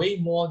 way, way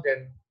more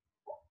than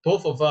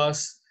both of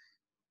us,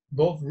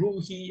 both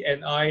Ruhi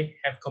and I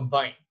have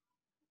combined.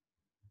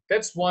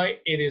 That's why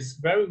it is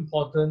very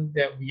important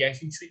that we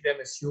actually treat them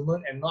as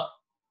human and not,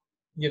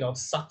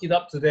 suck it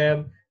up to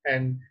them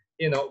and,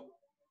 you know,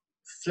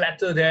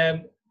 flatter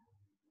them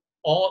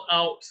all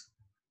out,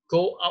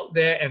 go out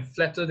there and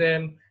flatter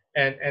them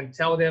and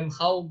tell them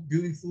how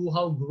beautiful,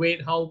 how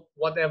great, how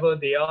whatever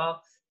they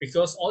are,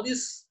 because all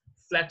this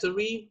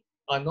flattery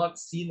are not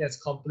seen as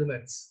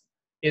compliments.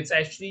 It's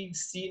actually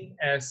seen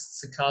as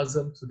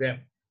sarcasm to them.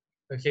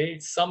 Okay,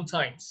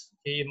 sometimes,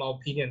 okay, in my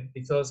opinion,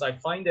 because I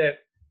find that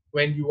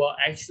when you are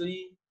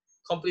actually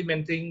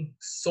complimenting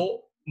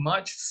so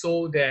much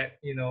so that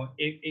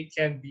it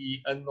can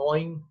be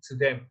annoying to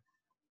them,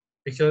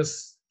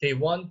 because they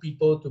want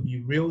people to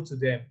be real to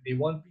them, they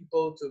want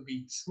people to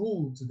be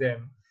true to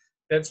them.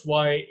 That's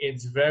why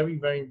it's very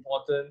very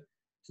important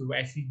to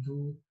actually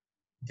do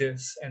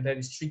this, and that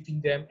is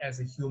treating them as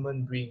a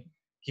human being,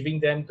 giving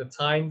them the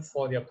time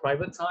for their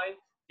private time,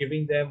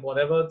 giving them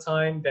whatever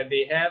time that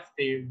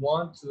they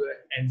want to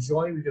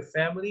enjoy with the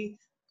family.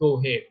 Go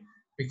ahead,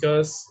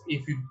 because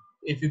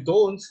if you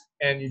don't,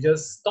 and you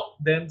just stop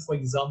them, for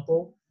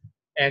example,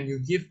 and you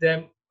give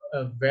them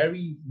a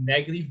very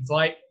negative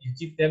vibe, you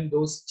give them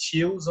those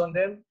chills on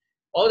them,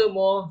 all the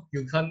more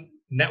you can't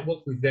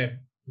network with them,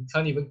 you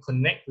can't even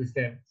connect with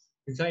them,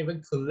 you can't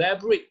even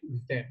collaborate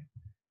with them,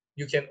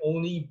 you can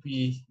only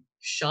be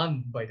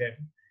shunned by them.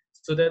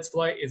 So that's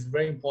why it's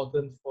very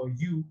important for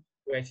you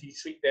to actually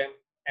treat them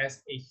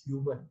as a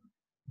human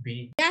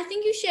being. Yeah, I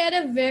think you shared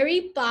a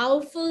very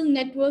powerful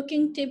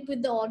networking tip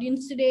with the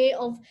audience today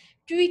of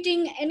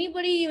treating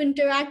anybody you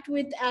interact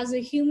with as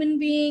a human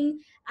being,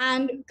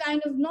 and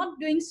kind of not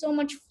doing so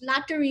much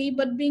flattery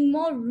but being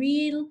more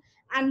real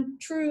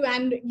and true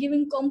and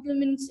giving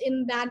compliments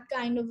in that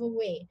kind of a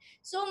way.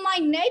 So my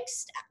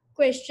next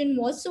question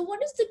was, so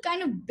what is the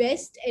kind of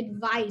best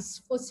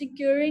advice for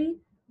securing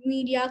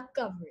media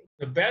coverage?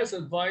 the best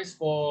advice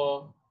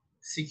for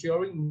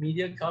securing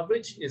media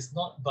coverage is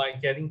not by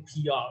getting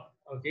PR,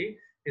 okay?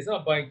 It's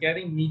not by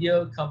getting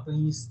media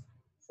companies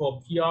for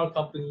PR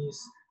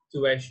companies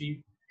to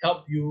actually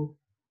help you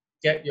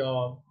get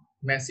your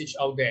message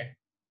out there.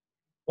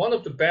 One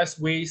of the best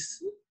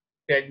ways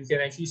that you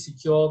can actually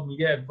secure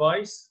media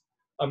advice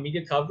or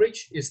media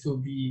coverage is to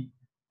be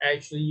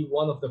actually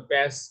one of the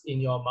best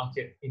in your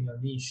market, in your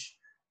niche.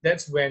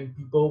 That's when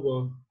people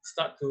will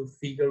start to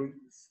figure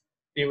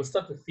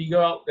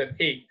out that,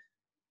 hey,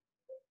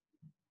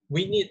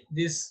 we need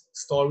this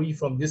story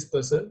from this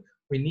person.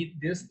 We need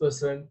this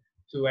person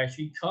to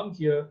actually come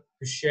here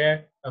to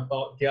share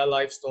about their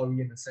life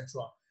story and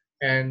etc.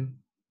 And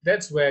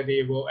that's where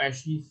they will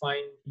actually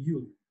find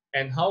you.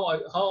 And how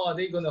are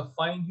they gonna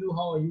find you?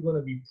 How are you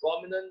gonna be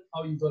prominent?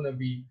 How are you gonna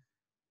be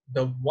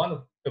the one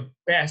of the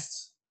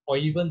best or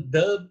even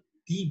the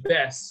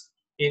best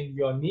in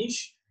your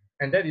niche?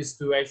 And that is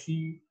to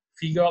actually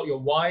figure out your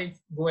why,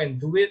 go and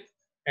do it,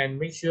 and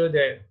make sure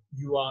that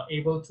you are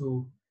able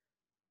to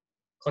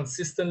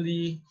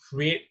consistently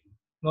create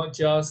not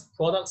just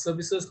product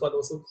services but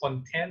also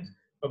content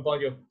about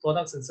your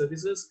products and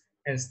services,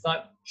 and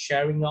start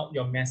sharing out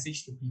your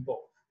message to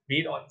people,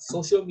 be it on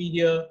social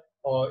media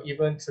or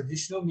even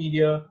traditional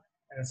media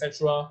and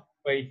etc.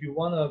 But if you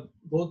want to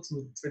go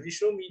through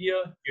traditional media,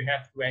 you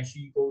have to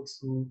actually go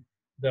through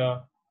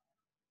the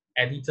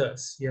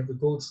editors, you have to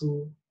go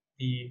through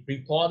the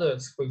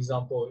reporters, for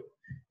example.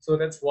 So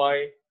that's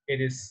why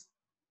it is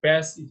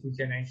best if you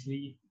can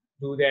actually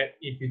do that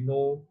if you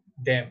know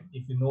them,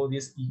 if you know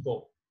these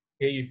people.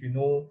 Okay, if you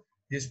know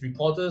these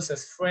reporters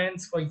as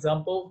friends, for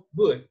example,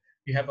 good.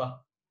 You have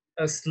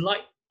a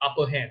slight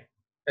upper hand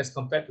as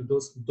compared to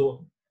those who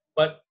don't.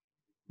 But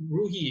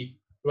Ruhi,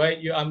 right?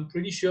 I'm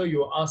pretty sure you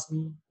will ask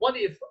me, what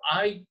if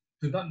I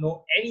do not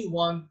know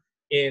anyone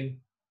in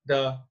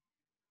the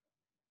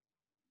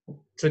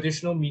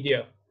traditional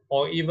media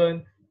or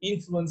even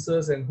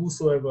influencers and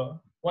whosoever?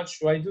 What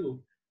should I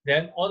do?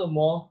 Then all the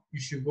more you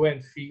should go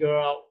and figure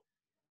out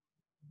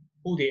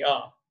who they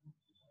are,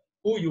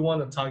 who you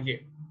want to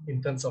target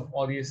in terms of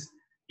all these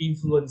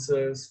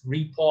influencers,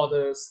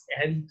 reporters,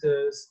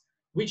 editors,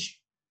 which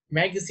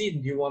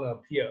magazine do you want to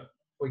appear,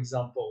 for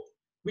example?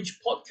 Which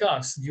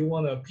podcast do you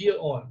want to appear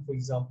on, for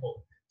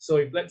example? So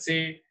if let's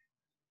say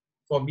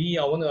for me,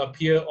 I want to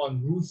appear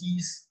on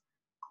Ruhi's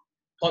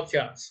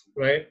podcast,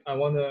 right? I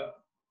want to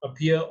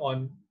appear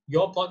on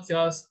your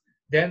podcast,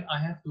 then I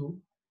have to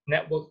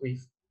network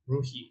with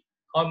Ruhi.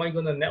 How am I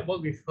going to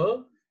network with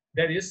her?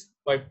 That is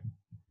by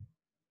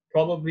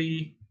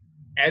probably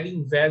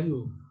adding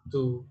value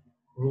to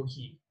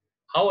Ruhi.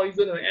 How are you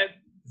going to add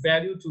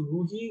value to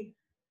Ruhi?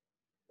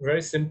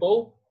 Very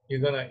simple.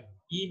 You're going to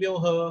email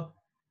her,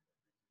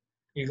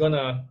 you're going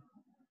to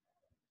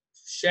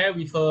share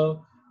with her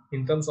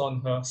in terms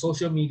on her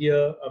social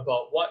media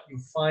about what you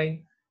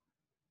find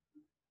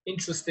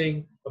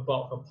interesting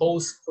about her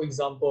post, for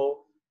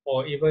example,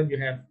 or even you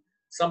have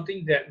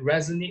something that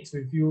resonates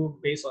with you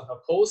based on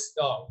her post,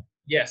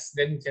 yes,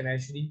 then you can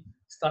actually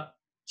start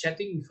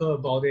chatting with her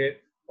about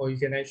it, or you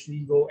can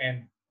actually go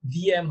and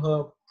DM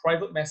her,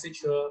 private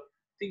message her,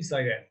 things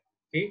like that.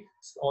 Okay,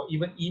 or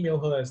even email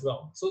her as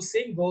well. So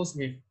same goes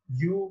with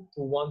you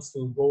who wants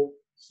to go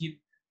hit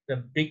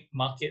the big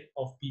market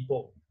of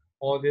people,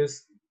 all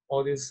this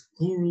all these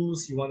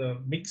gurus you want to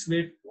mix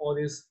with, all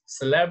these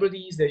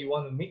celebrities that you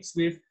want to mix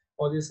with,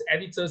 all these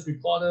editors,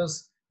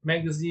 reporters,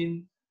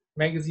 magazine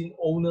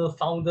owner,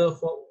 founder,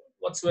 for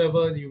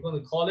whatsoever you're going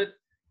to call it.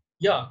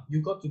 Yeah,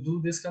 you got to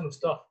do this kind of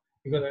stuff.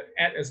 You're going to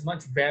add as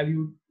much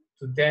value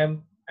to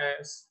them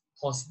as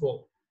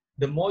possible.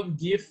 The more you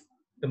give,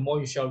 the more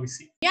you shall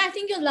receive. Yeah, I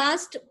think your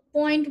last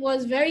point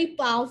was very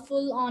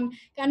powerful on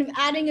kind of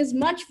adding as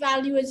much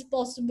value as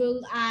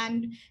possible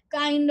and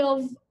kind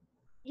of,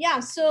 yeah.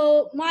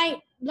 So my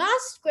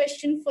last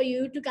question for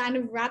you to kind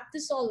of wrap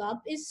this all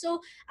up is,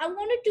 so I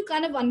wanted to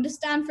kind of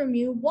understand from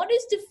you, what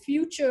is the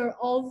future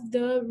of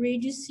the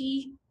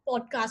Regency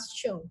podcast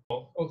show?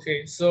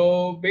 Okay,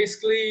 so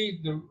basically,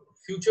 the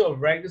future of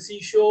Legacy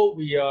Show,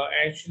 we are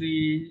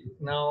actually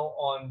now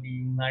on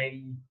the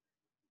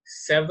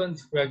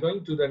 97th. We are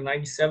going to the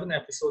 97th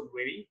episode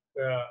already.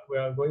 We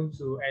are going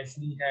to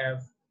actually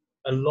have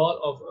a lot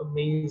of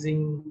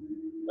amazing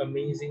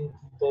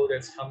people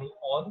that's coming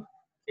on.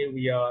 Okay,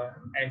 we are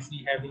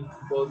actually having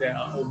people that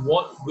are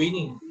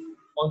award-winning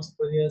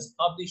entrepreneurs,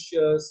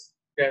 publishers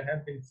that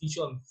have been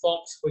featured on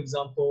Forbes, for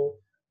example.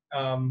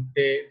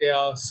 There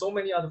are so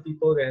many other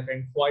people that have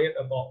inquired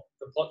about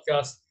the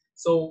podcast.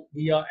 So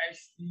we are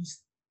actually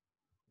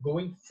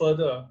going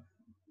further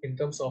in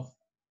terms of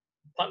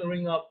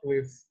partnering up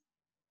with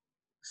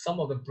some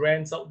of the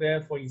brands out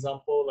there. For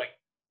example, like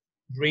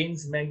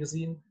Brains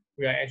Magazine,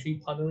 we are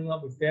actually partnering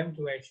up with them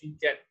to actually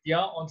get their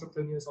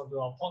entrepreneurs onto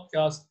our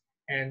podcast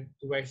and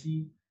to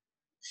actually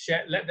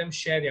let them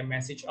share their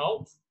message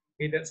out.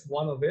 Okay, that's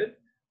one of it.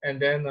 And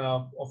then,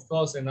 of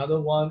course, another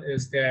one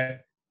is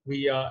that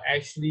we are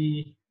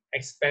actually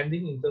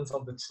expanding in terms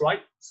of the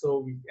tribe.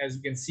 So, as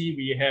you can see,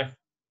 we have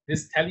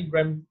this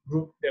Telegram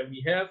group that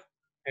we have.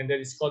 and that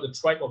is called the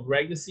Tribe of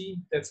Legacy.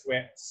 That's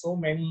where so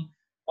many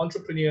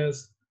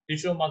entrepreneurs,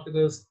 digital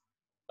marketers,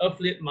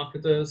 affiliate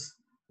marketers,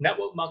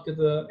 network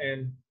marketer,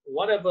 and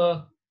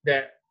whatever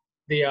that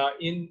they are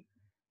in,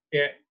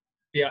 they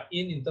they are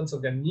in terms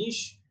of their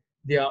niche,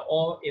 they are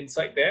all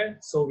inside there.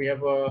 So we are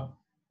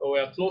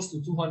close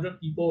to 200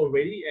 people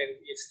already, and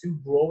it's still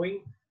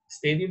growing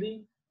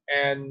steadily.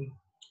 And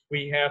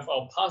we have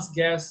our past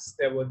guests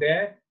that were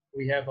there.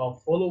 We have our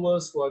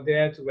followers who are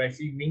there to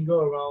actually mingle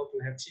around, to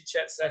have chit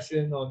chat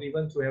session, or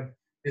even to have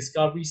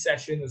discovery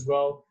session as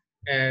well.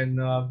 And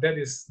that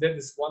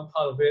is one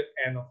part of it.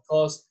 And of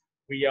course,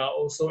 we are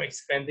also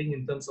expanding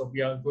in terms of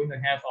we are going to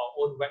have our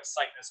own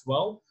website as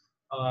well.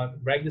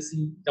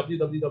 Raygacy,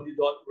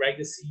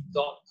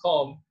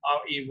 www.raygacy.com,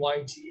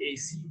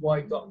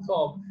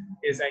 raygacy.com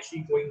is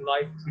actually going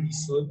live pretty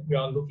soon. We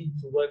are looking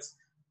towards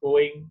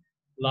going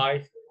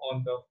live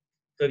on the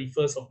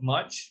 31st of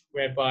March,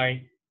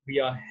 whereby we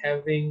are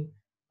having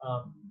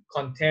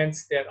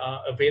contents that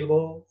are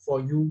available for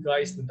you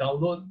guys to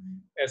download,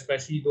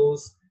 especially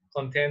those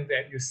content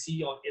that you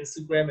see on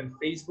Instagram and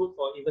Facebook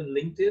or even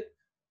LinkedIn.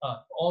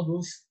 All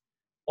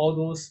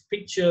those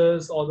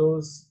pictures, all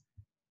those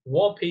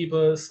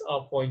wallpapers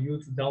are for you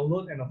to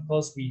download. And of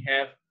course, we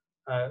have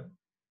a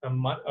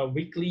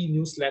weekly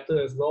newsletter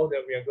as well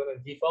that we are going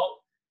to give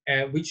out,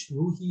 and which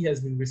Ruhi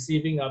has been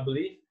receiving, I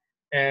believe.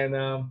 And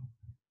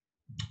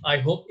I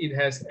hope it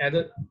has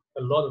added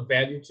a lot of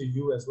value to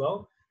you as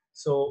well.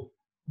 So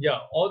yeah,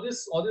 all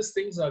these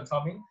things are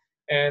coming,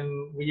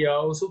 and we are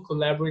also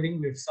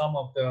collaborating with some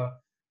of the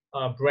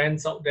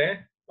brands out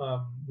there,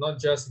 not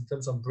just in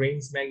terms of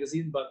Brains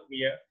Magazine, but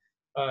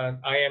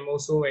I am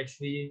also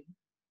actually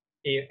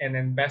an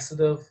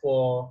ambassador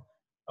for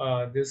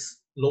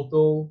this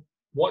local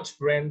watch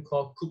brand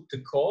called Coupe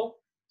de Core.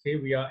 Okay,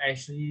 we are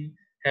actually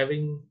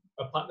having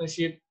a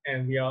partnership,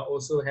 and we are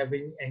also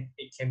having a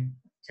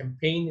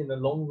campaign in the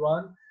long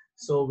run.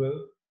 So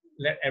we'll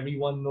let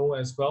everyone know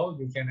as well.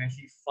 You can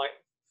actually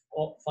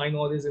find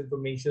all this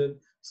information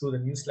through the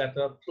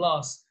newsletter,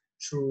 plus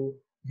through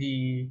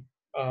the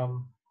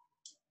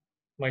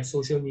my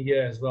social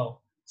media as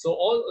well. So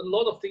a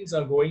lot of things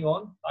are going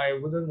on. I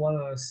wouldn't want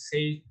to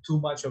say too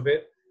much of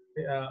it.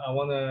 I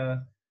want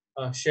to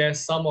share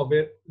some of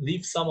it,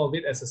 leave some of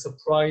it as a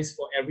surprise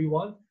for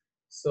everyone.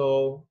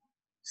 So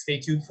stay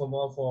tuned for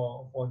more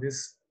for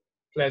this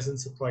pleasant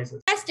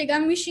surprises. Fantastic.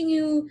 I'm wishing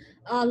you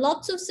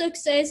lots of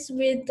success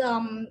with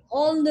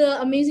all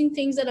the amazing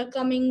things that are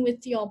coming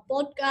with your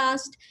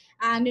podcast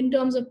and in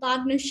terms of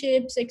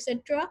partnerships,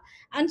 etc.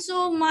 And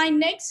so my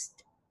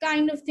next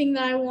kind of thing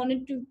that I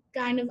wanted to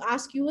kind of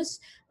ask you was,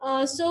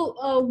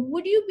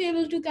 would you be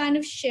able to kind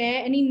of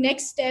share any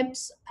next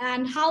steps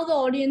and how the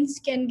audience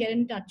can get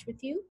in touch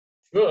with you?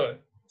 Sure.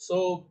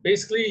 So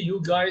basically, you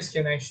guys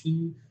can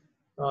actually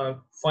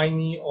find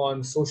me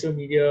on social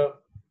media: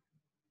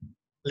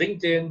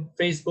 LinkedIn,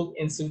 Facebook,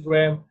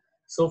 Instagram.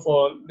 So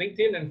for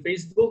LinkedIn and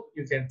Facebook,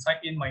 you can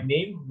type in my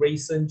name,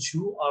 Rayson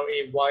Choo,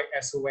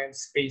 Rayson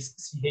space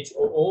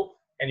CHOO,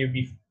 and you'll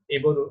be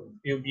able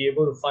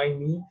to find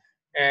me.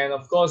 And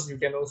of course, you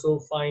can also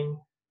find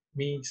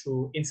me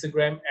through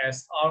Instagram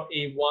as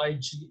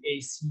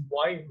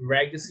RAYGACY,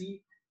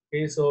 Raygacy.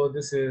 Okay, so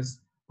this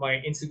is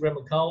my Instagram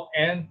account.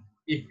 And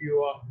if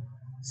you are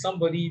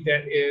somebody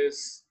that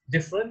is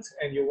different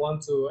and you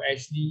want to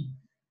actually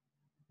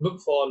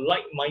look for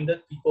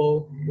like-minded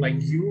people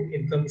like you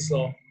in terms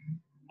of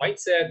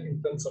mindset,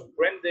 in terms of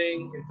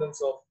branding, in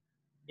terms of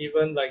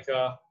even like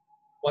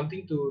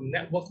wanting to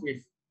network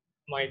with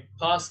my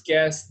past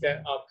guests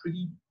that are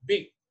pretty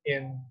big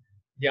in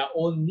their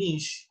own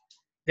niche,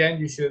 then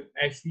you should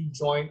actually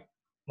join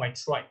my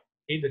tribe.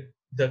 Okay,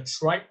 the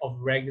Tribe of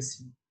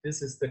Legacy.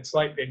 This is the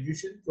tribe that you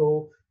should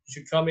go. You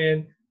should come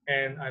in,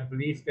 and I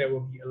believe there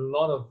will be a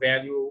lot of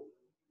value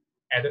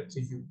added to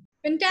you.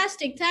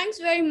 Fantastic. Thanks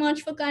very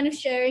much for kind of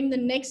sharing the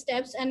next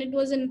steps. And it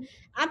was an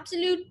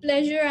absolute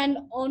pleasure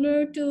and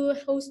honor to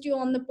host you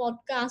on the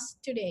podcast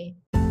today.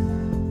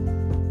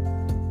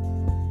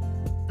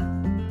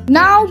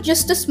 Now,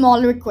 just a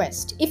small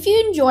request. If you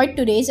enjoyed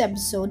today's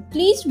episode,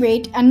 please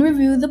rate and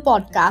review the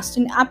podcast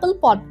in Apple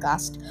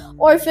Podcast.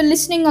 Or if you're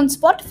listening on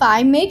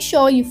Spotify, make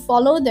sure you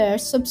follow there,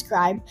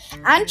 subscribe,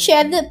 and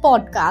share the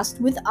podcast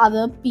with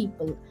other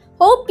people.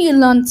 Hope you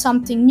learned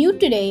something new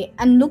today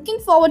and looking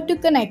forward to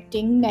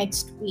connecting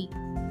next week.